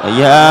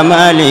 Ya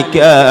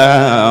malika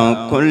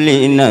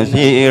kulli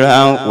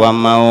nasira wa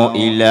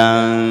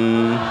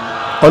maw'ilan.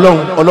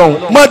 Ọlọ́run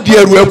má di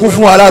ẹrù ẹkú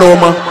fún alára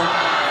ọmọ.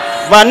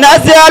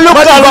 Fanasi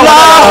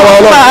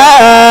Allahumma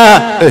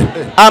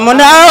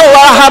amna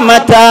wa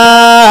hamata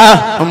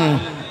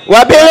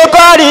wa bil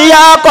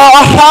qariya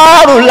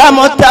qaharu lam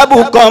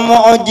tabuqa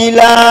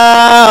mu'jila.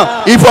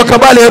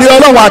 ìfọ̀kànbalẹ̀ rí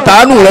Ọlọ́run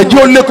àtàánú rẹ̀ jí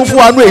ó lékún fún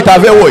anú èyí tá a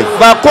fẹ́ wọ̀ yìí.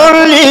 Fa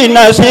kulli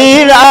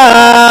nasira.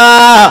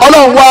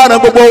 Ọlọ́run wá ran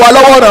gbogbo wa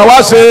lọ́wọ́ ràn wá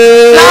ṣe.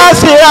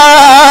 Nasira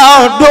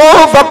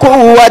dufa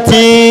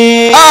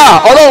quwwati.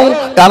 Ọlọ́run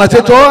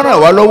àrànṣe tó ràn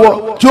wá lọ́wọ́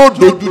tí ó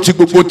dojú ti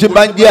gbogbo tí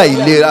bá ń jẹ́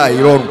àìlera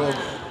àìrọ̀rùn.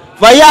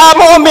 Faya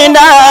mu'mina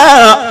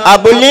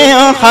abuli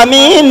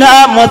hamina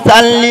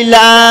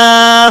musallila.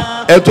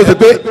 ẹ tó ṣe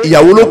pé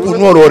ìyàwó ló kù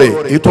nú ọ̀rọ̀ rẹ̀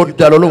èyí tó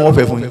da lọ́wọ́ wọn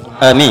fẹ́ fún yín.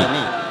 Àmín.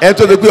 ẹ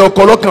tó ṣe pé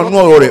ọkọ lọ́kàn nú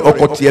ọ̀rọ̀ rẹ̀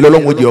ọkọ tiẹ̀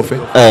lọ́wọ́ jẹ́ ọ̀fẹ́.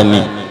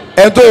 Àmín.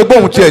 ẹ tó ṣe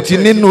gbóhùn tiẹ̀ ti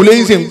nínú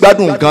lẹ́yìn sì ń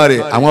gbádùn nǹkan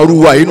rẹ̀ àwọn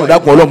arúgbó yìí nù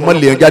dápọ̀ Ọlọ́run mọ́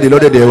lè yẹn jáde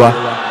lọ́dẹ̀dẹ̀ wa.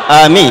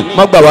 Àmín.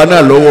 má gbà wá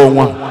náà lọ́wọ́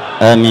wọn.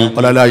 Àmín.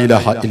 la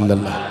ilaha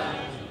illallah.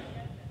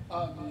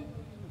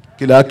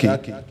 kìláàkì.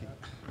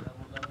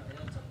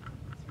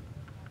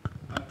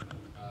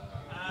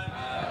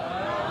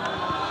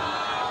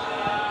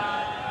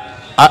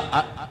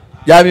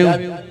 Jamiu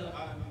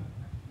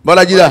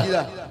Bọ́lájídà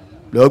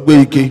lọ gbé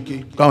ike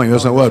káwọn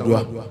èèyàn sanwó àdúrà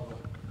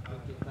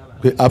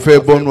pé a fẹ́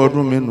bọ́nú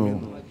ọdún mi nù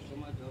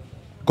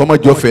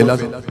kọ́mọ́jọ́ fẹ́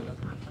lásán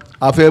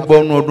a fẹ́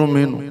bọ́nú ọdún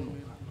mi nù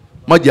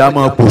mọ̀jẹ̀ a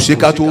máa pò ṣe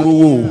ká tó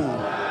rówó o.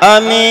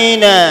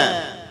 Amina.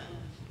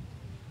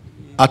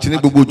 àti ní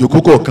gbogbo òjòkó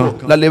kọ̀ọ̀kan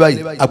lálẹ́ báyìí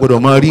a gbọ́dọ̀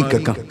máa rí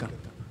nǹkan kan.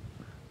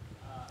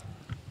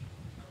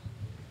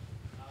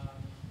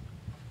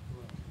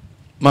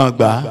 máa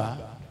gbà á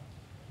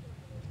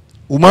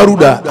Umaru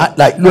da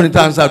lónìí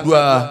tá à ń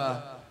ṣàdúrà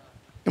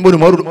níbo ni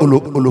Umaru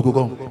olóko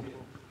kan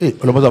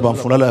ọlọmọdé bá ń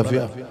fún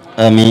lálàáfíà.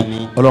 Àmín.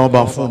 ọlọmọdé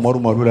bá ń fún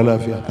Umaru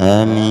lálàáfíà.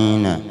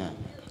 Amina.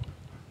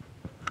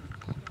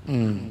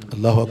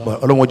 Allahu Akbar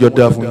ọlọmọdé jọ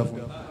dáa fún yín.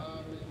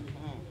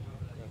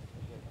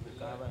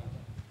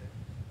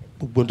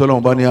 gbogbo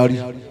ntọ́lọ́wọ́n bá ní àárí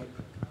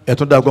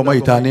ẹ̀tún dàgbọ́ mọ́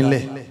ìta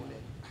nílẹ̀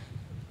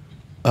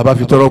bàbá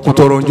fi tọrọ kún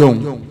tọrọ ń jọ̀hún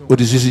ó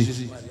di sísì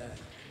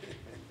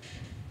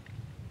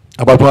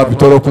àbátọ́ àfi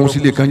tọrọ kún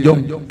sílé kan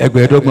jọ̀hún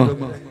ẹgbẹ̀ẹ́dọ́gbọ̀n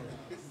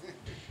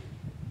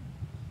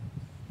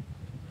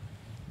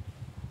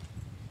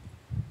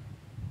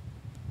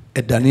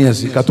ẹ̀dá níyàn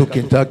sí kátó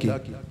kẹntàkì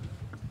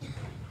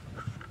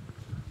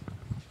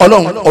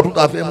ọlọ́run ọdún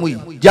tá a fẹ́ mú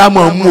yìí já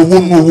máa mú owó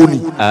nú owó ni.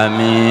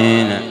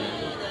 àmín.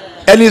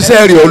 ẹni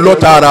sẹ́ẹ̀rì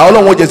ọlọ́tàrà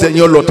ọlọ́run jẹ́sẹ̀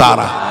yín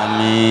ọlọ́tàrà.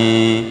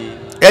 àmín.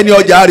 ẹni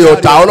ọjà rẹ̀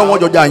ọ̀tà ọlọ́run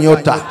jọjà yín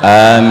ọ̀tà.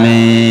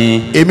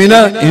 àmín. èmi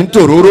náà ń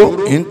tòróró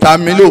ń ta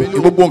mílò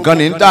gbogbo nǹkan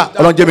ní ń ta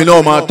ọlọ́run jẹ́mi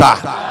náà máa ta.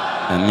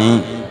 àmín.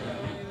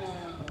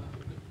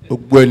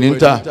 gbogbo ẹ̀ ní ń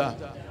ta.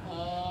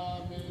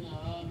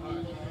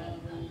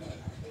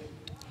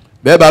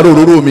 bẹ́ẹ̀ bá rò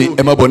òróró mi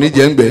ẹ̀ máa bọ̀ ní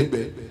jẹ́ǹgbẹ́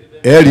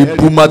ẹ̀ rí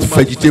pumat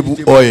vegetable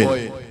oil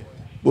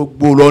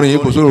gbogbo Ìlọrin yìí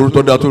kò sóòrò òróró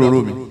tó da tó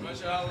òróró mi.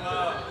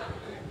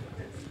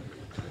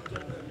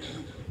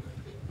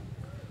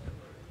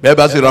 bẹ́ẹ̀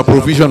bá sì ra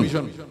provision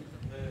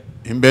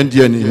ìbẹ́ ń di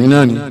ẹni ìní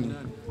náà ni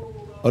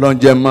ọlọ́run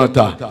jẹ́ máa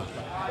ta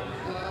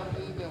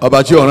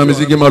ọba tí ọ̀ràn mi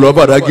sí kí n máa lọ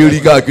bàdá gírí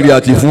káàkiri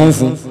àti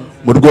fúnfún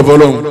mo dúpẹ́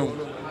fọlọ́run.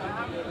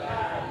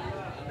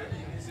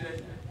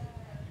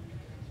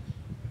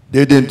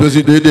 dédé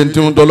ntòsí dédé ntí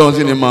ń tọ́lọ́run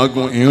sí ni màá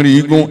gun ìrìn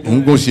igun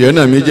ìgun sí ẹ̀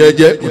náà mi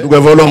jẹ́jẹ́ mo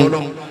dúpẹ́ fọlọ́run.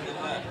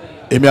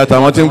 èmi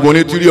àtàwọn tí ń gun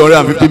ní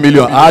 350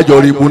 million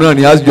àjọ rí ibu náà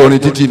ni àjọ rí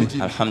títì ni.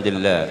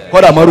 alhamdulilayi.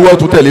 kọ́dà mọ́rúwọ́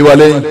tún tẹ̀lé wa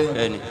lẹ́yìn.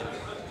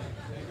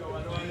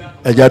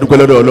 ẹ̀jẹ̀ adúpẹ́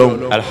lọ́dọ̀ ọlọ́run.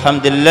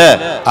 alhamdulilayi.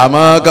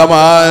 àmọ́ ká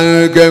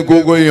máa kẹ́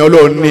kókó yẹn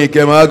ọlọ́run ní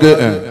kẹ́ máa kẹ́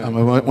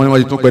wọ́n ní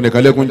wọ́n ti tún pẹ́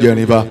nìkan lẹ́kùn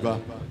jẹ̀rin fa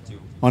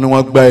wọ́n ní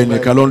wọ́n gba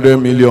ẹnìkan $100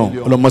 million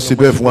ọlọ́mọ sí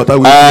bẹ́ẹ̀ fún wa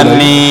táwọn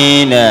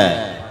àmín.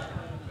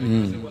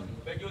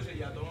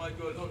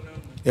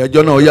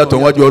 ẹjọ́ náà yàtọ̀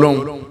wájú ọlọ́run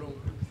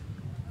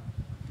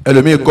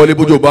ẹlòmíì kọ́lé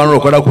bójú bá ń rọ̀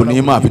kọ́dà kò ní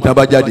í máa fi tán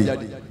bá jáde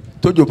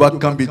tójú bá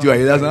kàn bí tiwa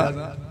yìí lásán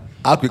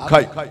á pè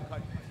káì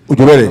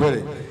ojú bẹ̀rẹ̀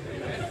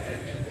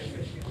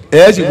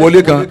ẹ̀ sì wọlé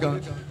kan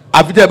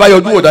àfi tẹ́ ẹ bá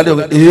yọjú wò dáadé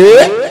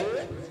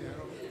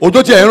òjò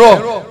tiẹ̀ ń rọ̀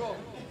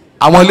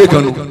àwọn ilé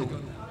kan nù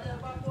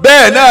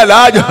bẹ́ẹ̀ náà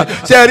láàjọ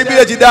ṣe é rí bí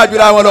ẹ ti dá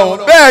jura wọn lọ́wọ́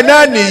bẹ́ẹ̀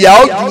náà nìyà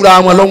ó jura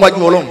wọn lọ́wọ́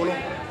wájú ọlọ́run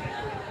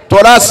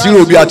tọ́lá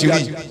sírò bí a ti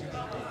rí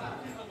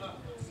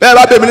bẹ́ẹ̀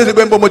bá bẹ̀mí lẹ́sìn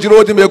pé ń bọ́ mo ti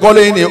rówó tí mo kọ́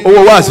lẹ́yìn ní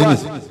owó wá sí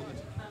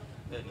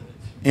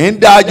ni ń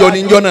dá àjọ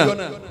níjọ́ náà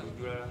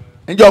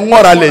níjọ́ ń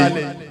wọ̀ra lẹ́yìn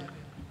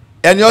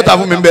ẹni ọ̀tá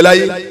fún mi ń bẹ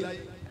láyé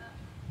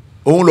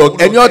òun lọ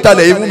ẹni ọ̀tá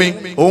lẹ́yìn fún mi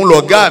òun lọ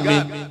gá mi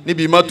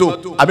níbi mọ́tò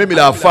àbẹ́mi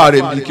là fà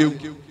rẹ̀ níbi kéwù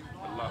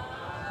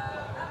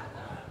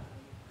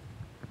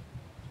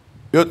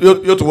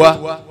yóò tún wá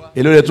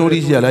èlò rẹ̀ tún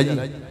rí sí alájí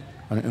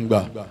ngbà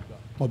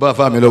mo bá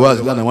fà mí lọ wá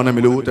sí lánàá wọn náà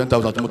mi lówó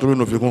 10,000 tí mo tó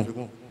lónìí fi kún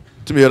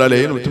tí mi yẹra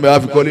lẹ́yìn nù tí mi yà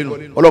fi kọ́ lẹ́nu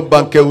ọlọ́ba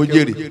ń kẹ́ o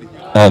jèrè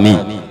àmín.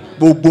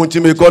 gbogbo tí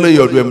mi kọ́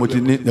lẹ́yìn ọ̀dọ̀ ẹ̀ mo ti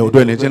ní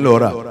ọ̀dọ̀ ẹni tí ń lọ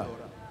rà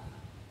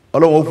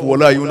ọlọ́run ó fún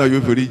wọlé ayé náà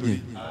yóò fèrè jìn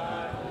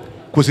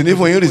kò sì ní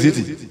fún yín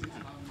rìsíìtì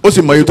ó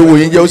sì mọ iye tó wo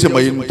yín jẹ́ ó sì mọ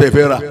iye tẹ́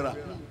fẹ́ rà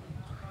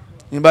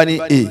ní bá ní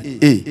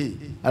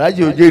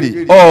alájí ò jèrè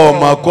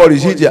ọmọ akọ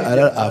rìsíìtì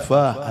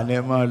àfa àná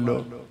ẹ máa lọ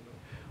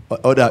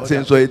ọ̀dà ṣe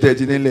ń sọ iye tẹ́ ẹ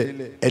ti nílẹ̀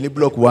ẹni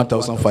búlọ̀kù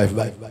 1,500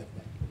 báyìí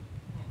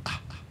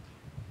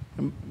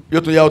yóò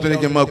tún yá ọtún ní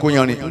kí n máa kó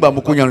yanrìn nígbà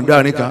mo kó yanrìn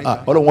dáhàrin kan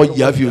ọlọ́wọ́n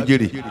yìí á fi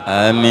òjèrè.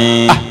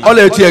 àmín.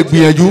 ọlọ́ọ̀ tiẹ̀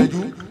gbìyànjú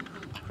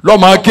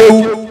lọ́mọ akéwú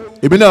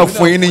èmi náà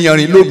fún yín ní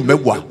yanrìn lóòdù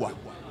 10.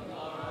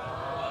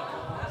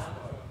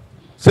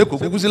 ṣé kò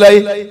kúkú sí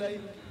láyé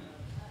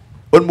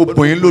ó ní mo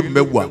bùn yín lóòdù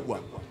 10.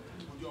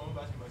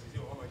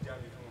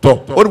 tọ́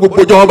ó ní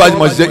gbogbo ọjọ́ wọn bá ti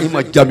mọ̀ ṣiṣẹ́ yín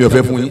máa já mi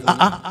ọ̀fẹ́ fún yín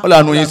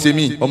ọlọ́àánú yín ṣe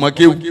mí ọmọ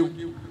akéwú.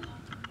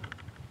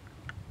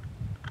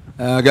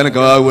 Gani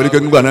kan wọlé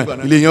kẹ́kẹ́ nígbà náà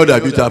ilé yẹn ọ̀dà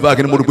bíi tàbá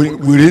kí ni mo rò pé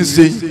wèrè ń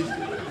ṣe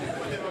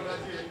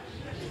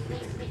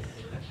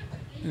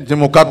tí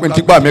mo ká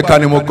tipa mi ká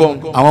ni mo kọ́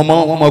àwọn ọmọ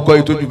wọn mọ kọ́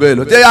ìtọ́jú bẹ́ẹ̀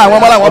lọ tẹ́yà àwọn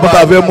ọmọ làwọn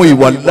bàtà fẹ́ mú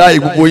ìwà láì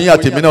gbogbo yín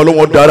àtẹ̀mí náà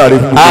ọlọ́wọ́n dára rẹ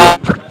fún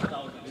gbogbo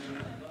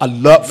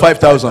Allah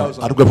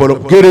 5,000 àdúgbò fọlọ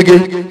gẹ́gẹ́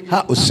ha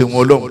ò sèwọ̀n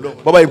ọlọ́run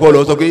bàbá yìí kọ́ lọ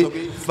sọ pé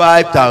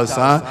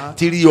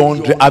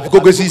 5,300 àfi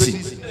kókó sísì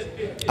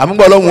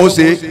àmúgbà ọlọ́run ó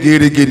ṣe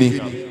gẹ́gẹ́ ni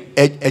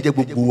ẹ jẹ́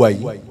gbogbo wa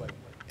yìí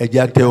ẹ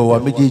jẹ́ àtẹ̀wọ̀ wa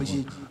méjèèjì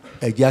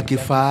ẹ̀jẹ̀ ake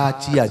fa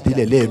tí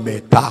àdélẹ̀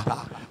lẹ́ẹ̀mẹ́ta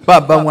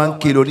bàbá wọn ń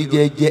kiri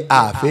oníjẹ́jẹ́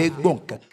àfẹ́ gbọ̀ǹkan.